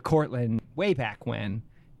after Cortland way back when,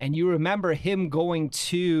 and you remember him going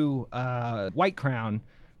to White Crown,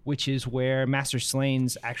 which is where Master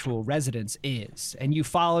Slain's actual residence is, and you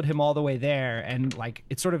followed him all the way there, and like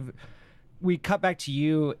it's sort of. We cut back to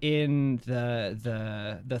you in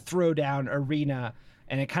the throwdown arena,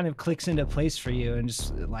 and it kind of clicks into place for you, and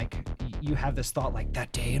just like you have this thought, like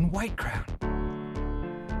that day in White Crown.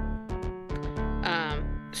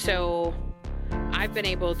 So I've been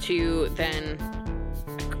able to then.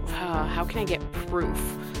 How can I get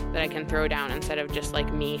proof that I can throw down instead of just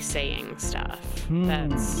like me saying stuff?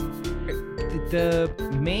 That's the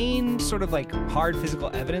main sort of like hard physical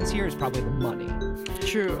evidence here is probably the money.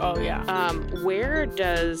 True. Oh, yeah. Where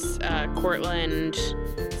does Cortland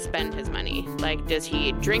spend his money? Like, does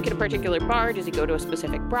he drink at a particular bar? Does he go to a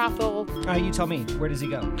specific brothel? You tell me. Where does he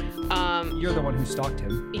go? You're the one who stalked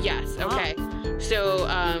him. Yes. Okay. So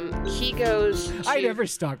he goes. I never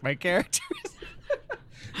stalk my characters.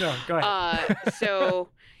 No, go ahead. So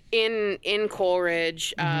in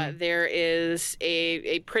Coleridge, there is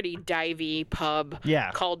a pretty divey pub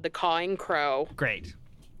called the Cawing Crow. Great.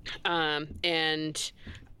 And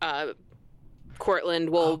Cortland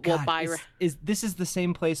will buy. This is the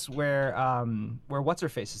same place where what's her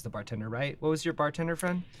face is the bartender, right? What was your bartender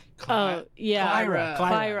friend? Oh, yeah.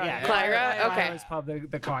 Clyra. Yeah, Clyra? Okay. Clyra's pub,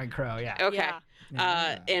 the Cawing Crow. Yeah. Okay.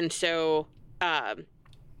 Yeah. And so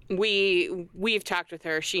we've talked with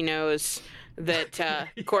her. She knows that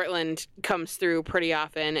Cortland comes through pretty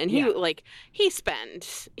often, and he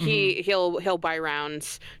spends. He'll buy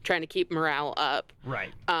rounds trying to keep morale up.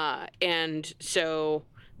 Right. And so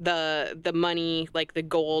the money, like the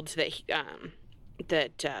gold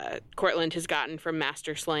that Cortland has gotten from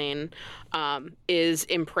Master Slain, is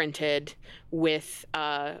imprinted with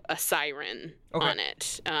a siren on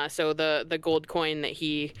it. So the gold coin that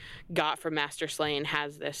he got from Master Slain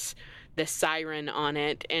has this siren on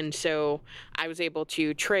it, and so I was able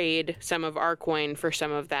to trade some of our coin for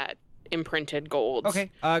some of that imprinted gold.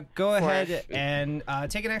 Okay, go ahead and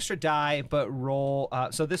take an extra die, but roll.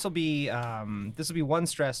 So this will be one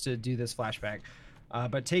stress to do this flashback,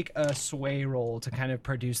 but take a sway roll to kind of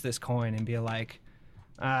produce this coin and be like,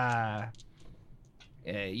 like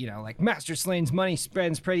Master Slain's money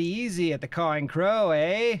spends pretty easy at the Cawing Crow,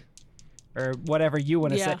 eh? Or whatever you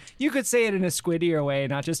want to say. You could say it in a squiddier way,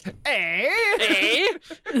 not just, eh?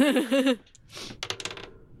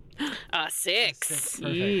 6.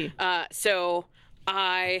 So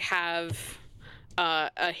I have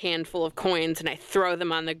a handful of coins, and I throw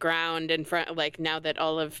them on the ground in front. Like now that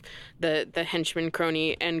all of the henchman,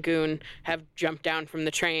 crony, and goon have jumped down from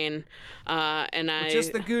the train, and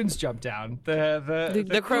just the goons jumped down.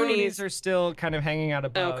 The cronies are still kind of hanging out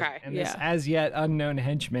above. Okay, and this as yet unknown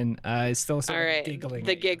henchman is still sort of giggling.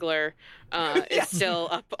 The giggler is still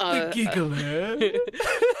up. The giggler,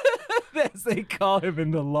 as they call him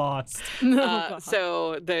in the Lost.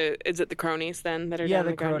 So is it the cronies then that are down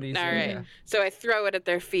the ground? cronies. All right. Yeah. So I throw it at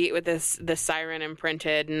their feet with this siren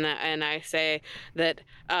imprinted, and I say that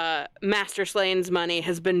Master Slain's money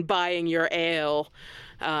has been buying your ale.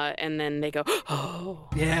 And then they go, oh.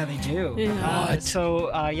 Yeah, they do.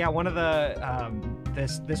 Yeah. One of the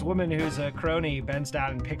this woman who's a crony bends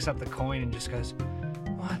down and picks up the coin and just goes,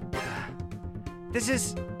 "What? This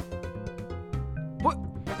is what?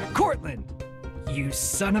 Cortland, you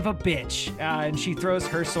son of a bitch!" And she throws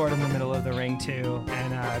her sword in the middle of the ring too,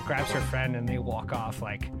 and grabs her friend, and they walk off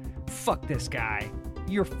like, "Fuck this guy.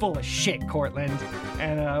 You're full of shit, Cortland."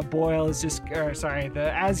 And Boyle is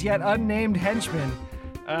the as yet unnamed henchman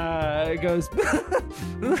goes,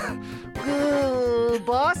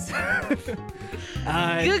 boss.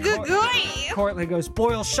 Cortland goes,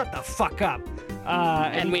 Boyle, shut the fuck up.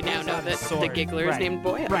 And he he now pulls know out that his the sword. giggler is named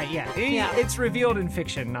Boyle. Right, yeah. Yeah. It's revealed in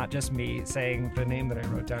fiction, not just me saying the name that I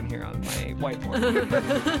wrote down here on my whiteboard.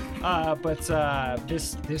 But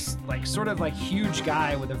this like sort of like huge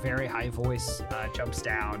guy with a very high voice jumps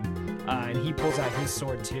down, and he pulls out his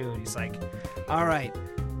sword too, and he's like, all right.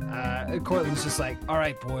 Cortland's just like, all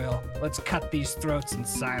right, Boyle, let's cut these throats and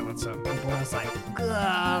silence them. And Boyle's like,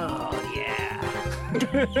 oh,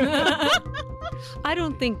 yeah. I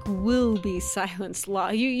don't think we'll be silenced, Law.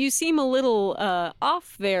 You seem a little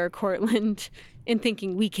off there, Cortland, in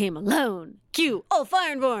thinking we came alone. Cue,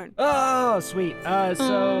 Ironborn. Oh, sweet.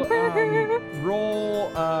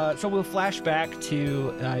 Roll. So we'll flash back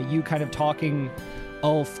to you kind of talking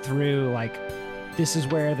Ulf through, like, this is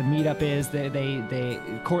where the meetup is.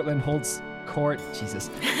 Cortland holds court. Jesus.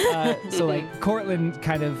 So like Cortland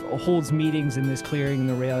kind of holds meetings in this clearing in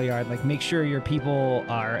the rail yard. Like, make sure your people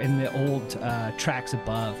are in the old tracks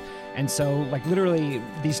above. And so, like, literally,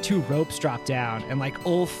 these two ropes drop down, and like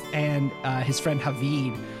Ulf and his friend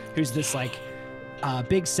Havid, who's this like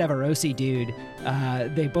big Severosi dude,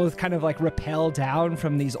 they both kind of like rappel down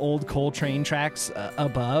from these old coal train tracks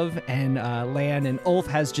above and land. And Ulf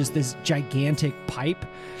has just this gigantic pipe,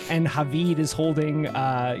 and Havid is holding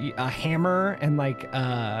a hammer and like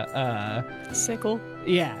Sickle.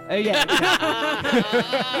 yeah.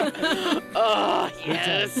 Oh,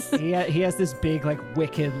 yes. He has this big, like,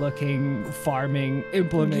 wicked-looking farming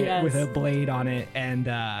implement Yes. with a blade on it, and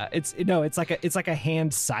it's like a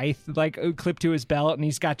hand scythe, like, clipped to his belt, and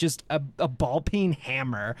he's got just a ball peen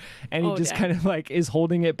hammer, and he Oh, just damn. kind of like is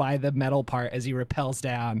holding it by the metal part as he rappels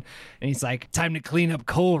down, and he's like, "Time to clean up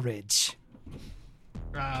Coleridge."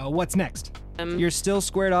 What's next? You're still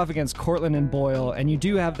squared off against Cortland and Boyle, and you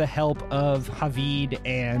do have the help of Havid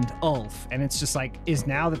and Ulf. And it's just like, is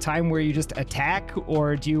now the time where you just attack,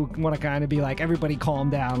 or do you want to kind of be like, everybody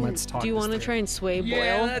calm down, let's talk? Do you want to try and sway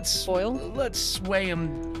Boyle? Boyle? Let's sway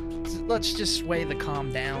him. Let's just sway the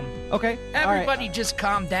calm down. Okay. All right. Everybody just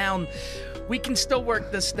calm down. We can still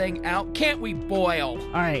work this thing out, can't we, Boyle?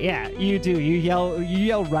 All right. Yeah, you do. You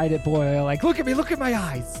yell right at Boyle, like, look at me, look at my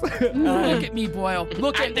eyes. Look at me, Boyle.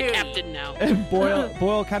 Look I'm at the you. captain now. And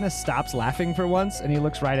Boyle kind of stops laughing for once, and he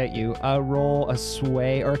looks right at you. Roll a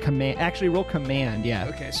sway or a command. Actually, roll command. Yeah.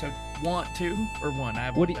 Okay, so want to or one? I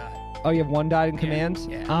have What one do you- die. Oh, you have one die in command?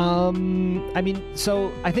 yeah. I mean,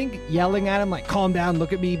 so I think yelling at him, like, calm down,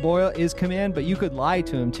 look at me, Boyle, is command, but you could lie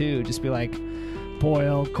to him, too. Just be like,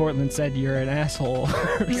 Boyle, Cortland said you're an asshole.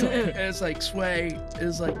 Or something. It's like sway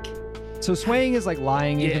is like So swaying is like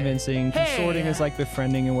lying and Yeah. convincing. Hey. Consorting is like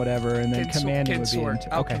befriending and whatever, and then commanding would be... consort.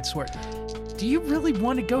 I'll Okay. consort. Do you really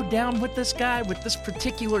want to go down with this guy, with this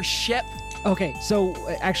particular ship? Okay, so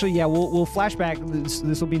actually, yeah, we'll flash back. This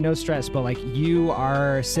will be no stress, but like you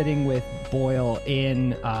are sitting with Boyle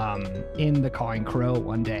in the Cawing Crow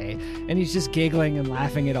one day, and he's just giggling and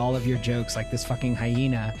laughing at all of your jokes like this fucking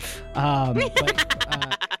hyena.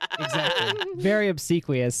 Exactly, very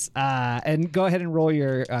obsequious. And go ahead and roll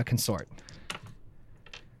your consort.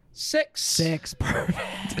 6, perfect.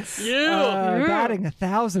 Batting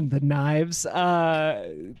 1,000, the knives. Don't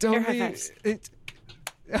Air high be. fives.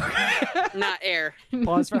 Not air.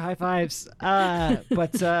 Pause for high fives.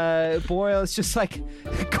 But Boyle is just like,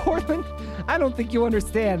 Cortland, I don't think you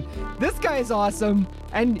understand. This guy's awesome,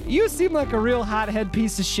 and you seem like a real hothead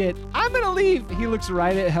piece of shit. I'm gonna leave. He looks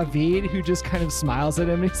right at Havid, who just kind of smiles at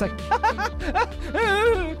him, and he's like,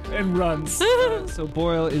 and runs. So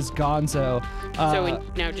Boyle is gonzo. So we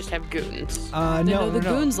now just have goons. No, the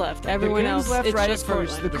goons left. Everyone the goons else, left it's right just at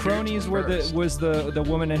first. Cortland. The cronies were the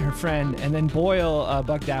woman and her friend, and then Boyle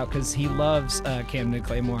bugged out because he loves Camden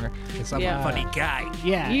Claymore. Because I'm Yeah. a funny guy.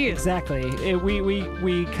 Yeah, Yeah. exactly.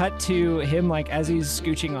 We cut to him like as he's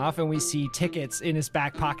scooching off, and we see tickets in his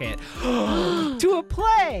back pocket to a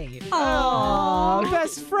play. Aww,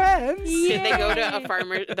 best friends. Did they go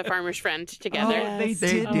to the farmer's friend together? Oh, they They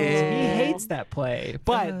did. did. He hates that play,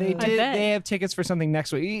 but they did. bet. They have tickets for something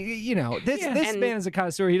next week. You know, this And- man is a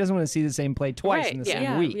connoisseur. He doesn't want to see the same play twice Right, in the yeah. same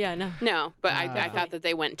Yeah, week. yeah, no. No, but I thought that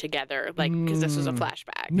they went together, like, because this was a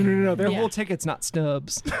flashback. No. Their Yeah. whole ticket's not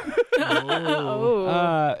snubs.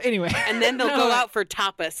 Oh. Anyway. And then they'll go out for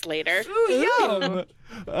tapas later. Yum.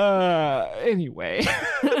 Anyway.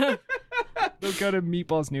 They'll go to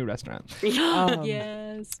Meatball's new restaurant.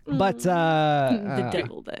 Yes. But the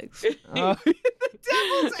deviled eggs. the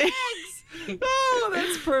devil's eggs. Oh,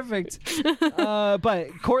 that's perfect. But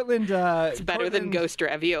Cortland, It's better than ghost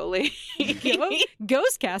ravioli.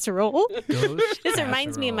 Ghost casserole. Ghost This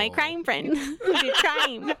reminds me of my casserole. crime friend who did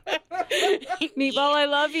crime. Meatball, I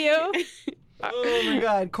love you. Oh my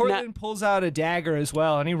God! Cortland pulls out a dagger as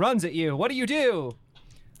well, and he runs at you. What do?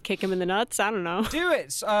 Kick him in the nuts? I don't know. Do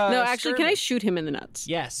it. No, actually, can I skirmish. shoot him in the nuts?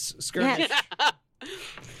 Yes, skirmish. Yes.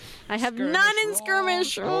 I have Skirmish none in roll.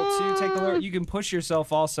 skirmish. Roll 2, take the lower. You can push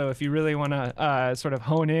yourself also if you really want to sort of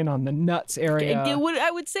hone in on the nuts area.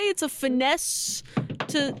 I would say it's a finesse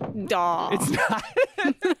to. Aw. It's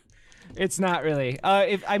not. It's not really.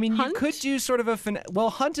 You Hunt? could do sort of a well,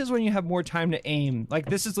 hunt is when you have more time to aim. Like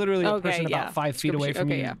this is literally a Okay, person yeah. about 5 feet away Skirmish, from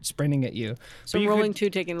okay, you, yeah. sprinting at you. So But you rolling could- 2,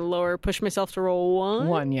 taking the lower, push myself to roll 1.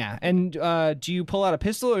 1, yeah. And do you pull out a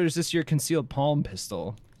pistol or is this your concealed palm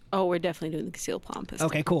pistol? Oh, we're definitely doing the concealed palm pistol.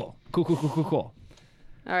 Okay, cool. Cool.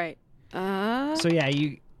 All right. So yeah,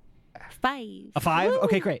 you 5. a 5. Woo!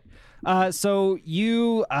 Okay, great. So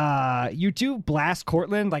you do blast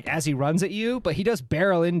Cortland like as he runs at you, but he does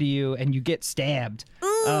barrel into you and you get stabbed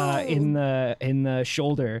in the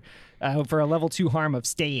shoulder for a level 2 harm of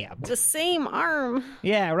stabbed. The same arm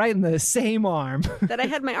Yeah, right in the same arm. that I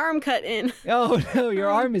had my arm cut in. Oh no, your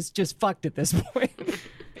arm is just fucked at this point.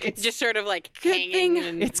 It's just sort of like Good hanging thing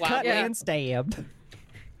and It's cut Yeah. and stabbed.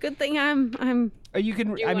 Good thing I'm. Or you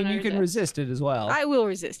can, You I mean, wanna you can resist it as well. I will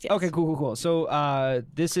resist. Yes. Okay, cool. So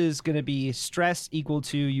this is going to be stress equal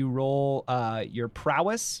to you roll your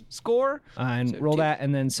prowess score and roll 2. that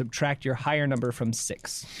and then subtract your higher number from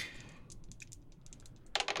 6.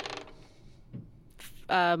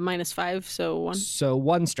 -5, so 1. So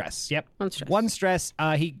 1 stress. Yep. 1 stress. 1 stress.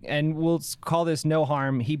 We'll call this no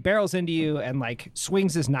harm. He barrels into you and like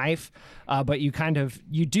swings his knife, but you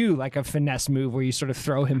do like a finesse move where you sort of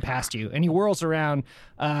throw him past you, and he whirls around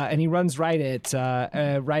and he runs right at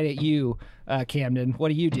you, Camden. What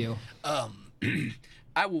do you do?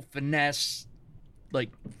 I will finesse,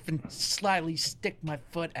 slyly stick my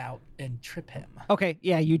foot out and trip him. Okay,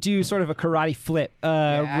 yeah, you do sort of a karate flip.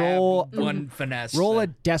 I have Roll one finesse. roll a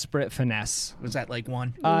then. desperate finesse. Was that like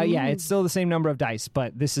 1? Yeah, it's still the same number of dice,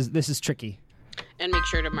 but this is tricky. and make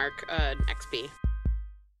sure to mark XP.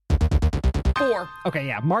 4. Okay,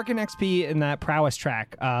 yeah, mark an XP in that prowess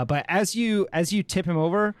track. But as you tip him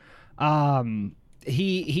over,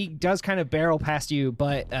 he does kind of barrel past you,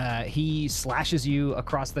 but he slashes you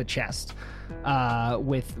across the chest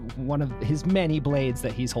with one of his many blades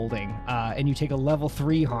that he's holding, and you take a level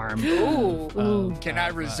 3 harm. Ooh. Can I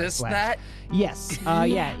resist slash. that? Yes.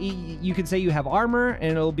 Yeah. You can say you have armor,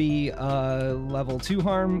 and it'll be level 2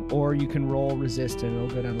 harm, or you can roll resist, and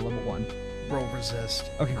it'll go down to level 1. Roll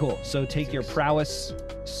resist. Okay, cool. So take your prowess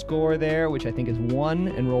score there, which I think is 1,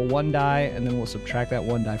 and roll 1 die, and then we'll subtract that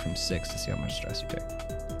 1 die from 6 to see how much stress you take.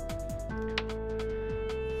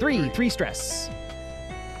 3 stress.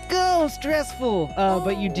 Go stressful.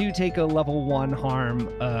 But you do take a level 1 harm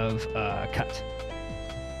of cut,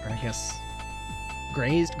 or I guess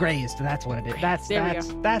grazed. That's what it is. There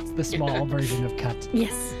we That's the small version of cut.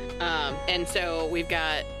 Yes. And so we've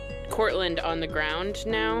got Cortland on the ground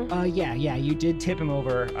now. Yeah. You did tip him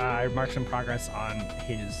over. I marked some progress on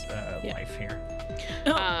his Yeah. life here.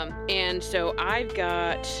 And so I've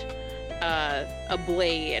got a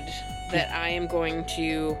blade that I am going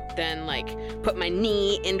to then put my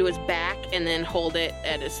knee into his back and then hold it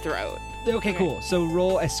at his throat. Okay, cool. So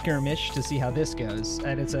roll a skirmish to see how this goes,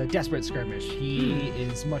 and it's a desperate skirmish. He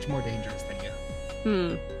is much more dangerous than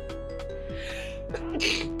you.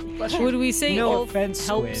 Would we say No Ulf offense,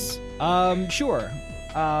 helps? Squid. Sure.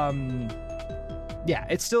 Yeah,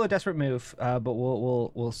 it's still a desperate move, but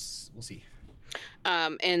we'll see.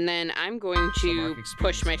 And then I'm going mark to experience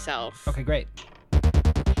push now. myself. Okay, great.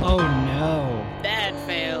 Oh no. That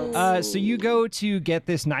failed. So you go to get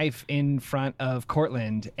this knife in front of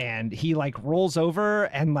Cortland, and he rolls over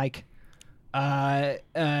and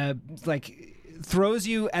throws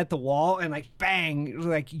you at the wall, and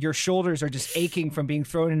bang, your shoulders are just aching from being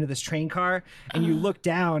thrown into this train car, and you look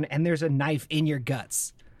down and there's a knife in your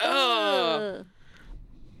guts. Oh.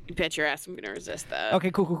 You bet your ass I'm going to resist that. Okay,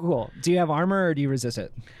 cool. Do you have armor or do you resist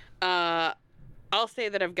it? I'll say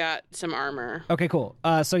that I've got some armor. Okay, cool.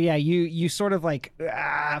 So yeah, you sort of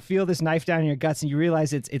feel this knife down in your guts, and you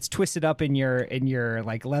realize it's twisted up in your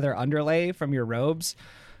leather underlay from your robes,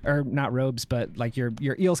 or not robes, but your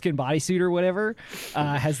eelskin bodysuit or whatever,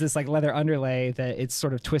 has this leather underlay that it's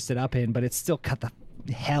sort of twisted up in, but it's still cut the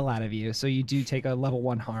hell out of you. So you do take a level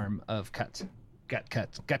 1 harm of gut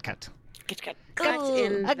cut. Gut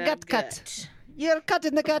in a the gut cut. You're cut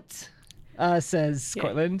in the gut, says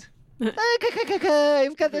Cortland.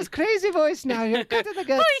 You've got this crazy voice now. You're cut to the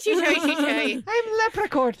guts. I'm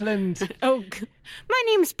Leprechaun. Oh, my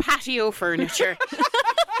name's Patio Furniture.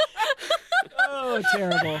 Oh,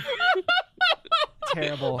 terrible.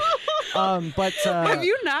 Terrible. But Have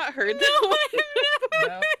you not heard that one?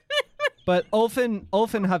 no. But Ulf and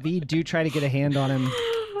Havid do try to get a hand on him.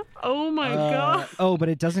 Oh my god. Oh, but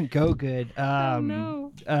it doesn't go good.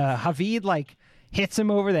 No. Havid like hits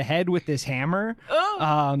him over the head with this hammer.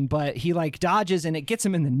 But he like dodges and it gets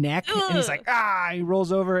him in the neck. And he's like, he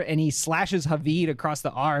rolls over and he slashes Havid across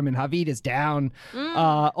the arm and Havid is down.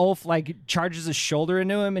 Ulf like charges his shoulder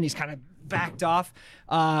into him and he's kind of backed off.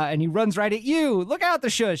 And he runs right at you. Look out, the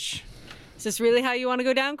shush. Is this really how you want to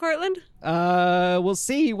go down, Cortland? We'll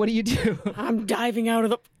see. What do you do? I'm diving out of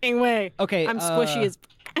the f***ing way. Okay. I'm squishy as...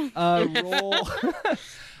 Roll.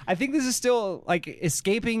 I think this is still like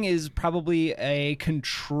escaping is probably a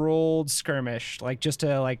controlled skirmish, like just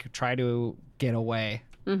to like try to get away.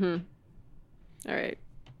 Mm-hmm. All right.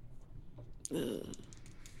 I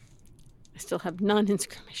still have none in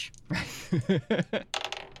skirmish.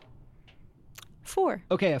 4.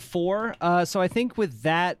 Okay, a 4. So I think with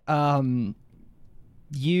that,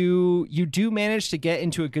 you do manage to get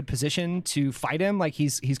into a good position to fight him. Like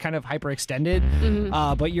he's kind of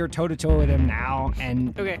hyperextended, but you're toe to toe with him now,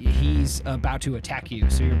 and Okay. he's about to attack you.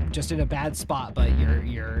 So you're just in a bad spot, but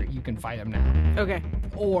you can fight him now, Okay.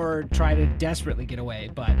 or try to desperately get away.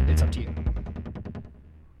 But it's up to you.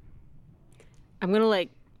 I'm gonna like...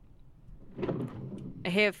 I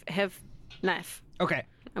have knife. Okay.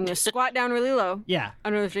 I'm gonna squat down really low Yeah.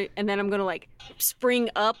 under the tree, and then I'm gonna like spring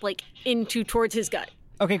up like towards his gut.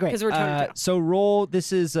 Okay, great. 'Cause we're toe-to-toe. So roll.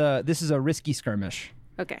 This is a risky skirmish.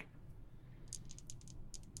 Okay.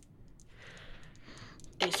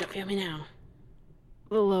 Please don't feel me now.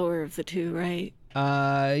 The lower of the two, right?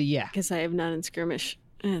 Yeah. Because I have none in skirmish.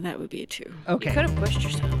 That would be a 2. You Okay. could have pushed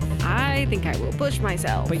yourself. I think I will push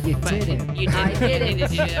myself. But you didn't. You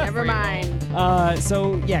didn't. Never mind.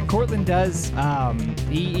 So yeah, Cortland does.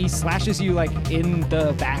 He slashes you like in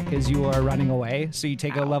the back as you are running away. So you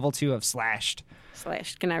take a level 2 of slashed.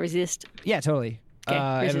 Slashed. Can I resist? Yeah, totally. Okay,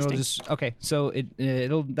 and it'll resisting. just okay. So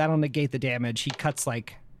that'll negate the damage. He cuts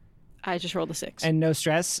like I just rolled a 6. and no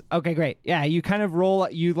stress. Okay, great. Yeah, you kind of roll.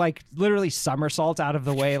 You like literally somersault out of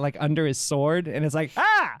the way like under his sword, and it's like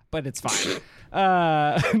but it's fine.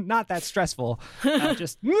 Not that stressful.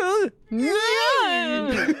 Just.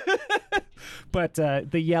 But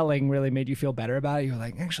the yelling really made you feel better about it. You were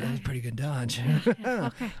like, actually, that was a pretty good dodge.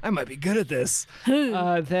 I might be good at this.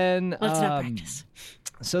 Then Let's not practice.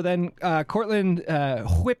 So then Cortland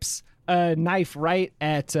whips a knife right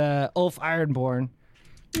at Ulf Ironborn,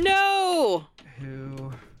 No.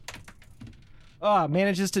 who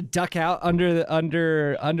manages to duck out under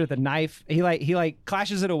the knife. He like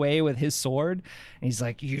clashes it away with his sword, and he's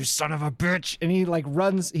like, "You son of a bitch!" And he like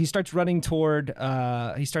runs. He starts running toward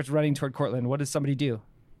Cortland. What does somebody do?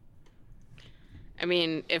 I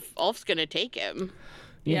mean, if Ulf's gonna take him,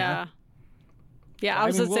 Yeah. I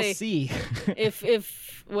was mean, gonna we'll say see.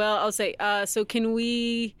 I'll say. So can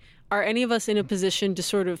we? Are any of us in a position to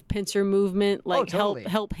sort of pincer movement, like totally.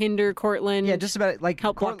 help hinder Cortland? Yeah, just about like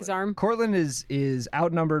Help block his arm? Cortland is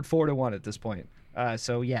outnumbered 4-1 at this point.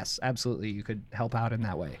 So yes, absolutely, you could help out in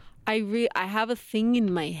that way. I have a thing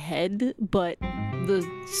in my head, but the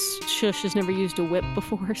shush has never used a whip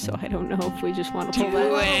before, so I don't know if we just want to pull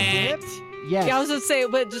that. Yes. Yeah, I was gonna say,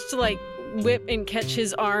 but just to like whip and catch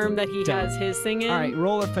his arm that he Done. has his thing in. All right,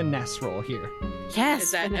 roll a finesse roll here. Yes.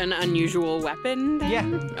 is that an unusual weapon? Then?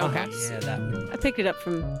 Yeah. Okay. Yeah, that would. I picked it up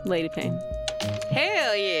from Lady Payne.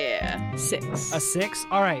 Hell yeah. 6. A 6.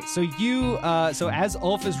 All right. So you, so as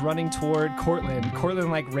Ulf is running toward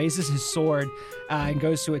Cortland like raises his sword and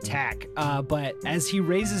goes to attack. But as he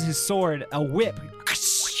raises his sword, a whip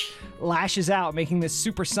lashes out, making this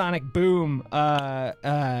supersonic boom,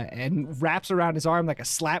 and wraps around his arm like a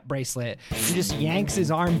slap bracelet. He just yanks his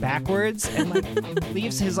arm backwards and like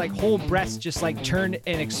leaves his like whole breast just like turned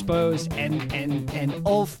and exposed, and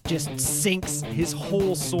Ulf just sinks his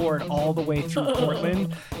whole sword all the way through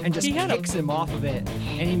Cortland and just kicks him off of it,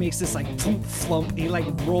 and he makes this like thump flump. He like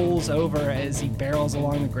rolls over as he barrels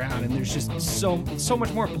along the ground, and there's just so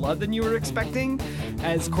much more blood than you were expecting,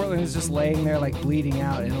 as Cortland is just laying there like bleeding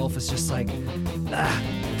out, and Ulf is just like,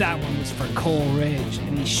 that one was for Coleridge,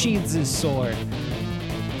 and he sheathes his sword.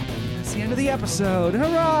 That's the end of the episode.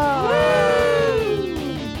 Hurrah!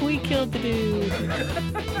 Woo! We killed the dude.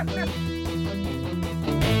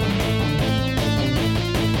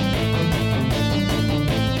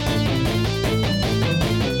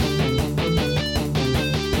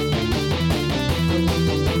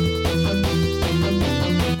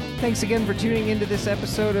 Thank Thanks again for tuning into this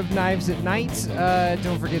episode of Knives at Night.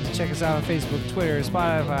 Don't forget to check us out on Facebook, Twitter,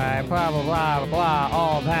 Spotify, blah, blah, blah, blah,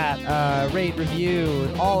 all that. Rate, review,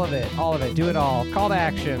 all of it. Do it all. Call to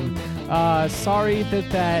action. Sorry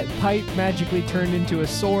that pipe magically turned into a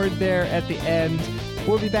sword there at the end.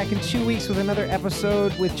 We'll be back in 2 weeks with another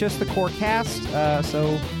episode with just the core cast.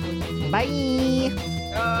 So, bye!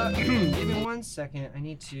 Give me 1 second. I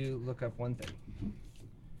need to look up one thing.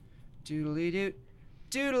 Doodly-doo.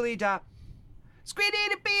 Doodly-dop.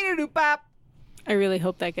 Squiddy-doo-bee-doo-bop. I really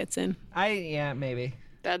hope that gets in. Yeah, maybe.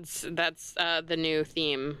 That's the new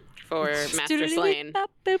theme for Master Slane.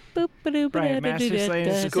 Right, Master Slane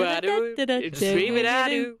is just... Squadoo,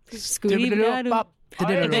 scream-a-da-doo, Scooby-Doo.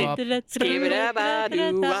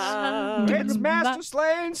 scream-a-da-ba-doo-wah. It's Master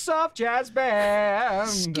Slane Soft Jazz Band.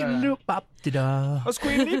 Skidoo-bop-da-da. A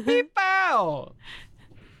squiddy-beep-bow.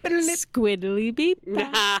 Squiddly beep.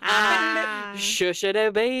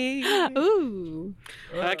 Shush-a-da-bee. Ooh.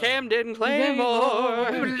 Camden Claymore.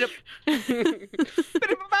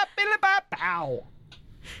 Bow.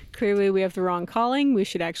 Clearly, we have the wrong calling. We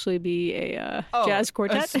should actually be a jazz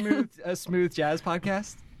quartet. A smooth jazz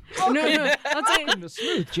podcast. No. I'm saying Welcome to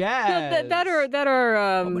Smooth Jazz. that are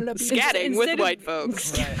Scatting with white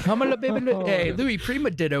folks. Hey, Louis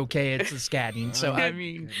Prima did okay at the scatting, so I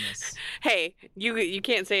mean, Hey, you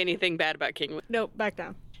can't say anything bad about King Louis. No, back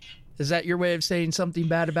down. is that your way of saying something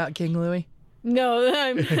bad about King Louis? No,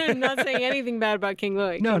 I'm not saying anything bad about King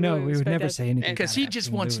Louis. No, King no, Louis we was would never fantastic. say anything. Because bad he about just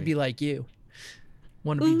King wants to Louis. be like you.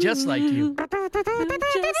 Want to be just like you. Just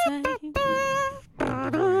like you. I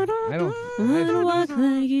don't. Walk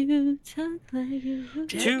like you, talk like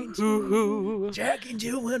you. Jack and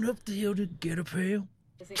Jill went up the hill to get a pail.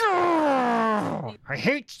 I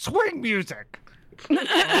hate swing music.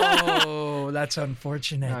 Oh, that's No,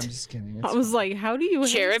 unfortunate. I'm just kidding. I was like, how do you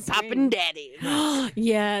Cherry hate poppin' daddy. swing?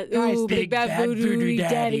 Yeah, Guys, ooh, big bad bad voodoo voodoo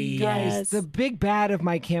daddy. daddy. Yes. The big bad of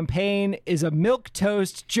my campaign is a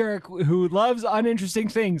milquetoast jerk who loves uninteresting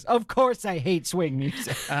things. Of course, I hate swing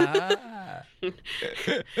music.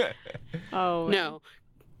 Oh No.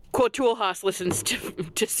 Quotulhas listens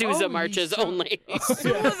to Sousa marches only.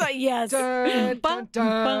 Sousa, yes. Dun, dun,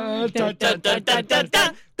 dun, dun, dun, dun, dun,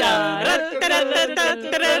 dun,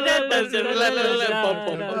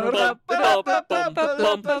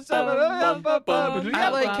 I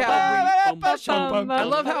like how I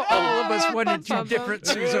love how all of us went into different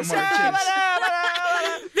Sousa marches.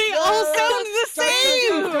 They all sound the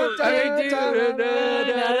same.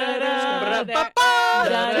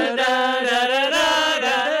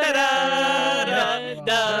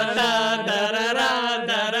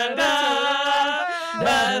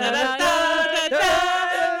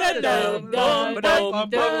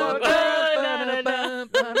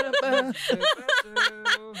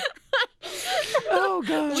 Oh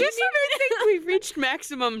god! Just when I think we've reached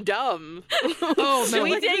maximum dumb. Oh no,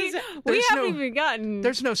 we there's haven't no- even gotten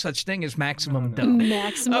There's no such thing as maximum dumb.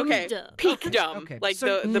 maximum. Okay, peak dumb, Okay, like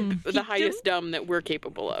so- the highest dumb that we're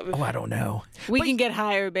capable of. Oh, I don't know. We can get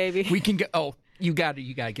higher, baby. We can go. Oh, you got to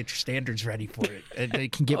get your standards ready for it. They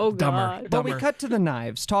can get Oh, dumber. God. But we cut to the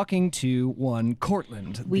knives, talking to one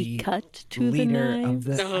Cortland, We the cut to the leader knives.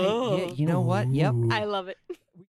 of the. Oh. Yeah, you know what? Yep. I love it.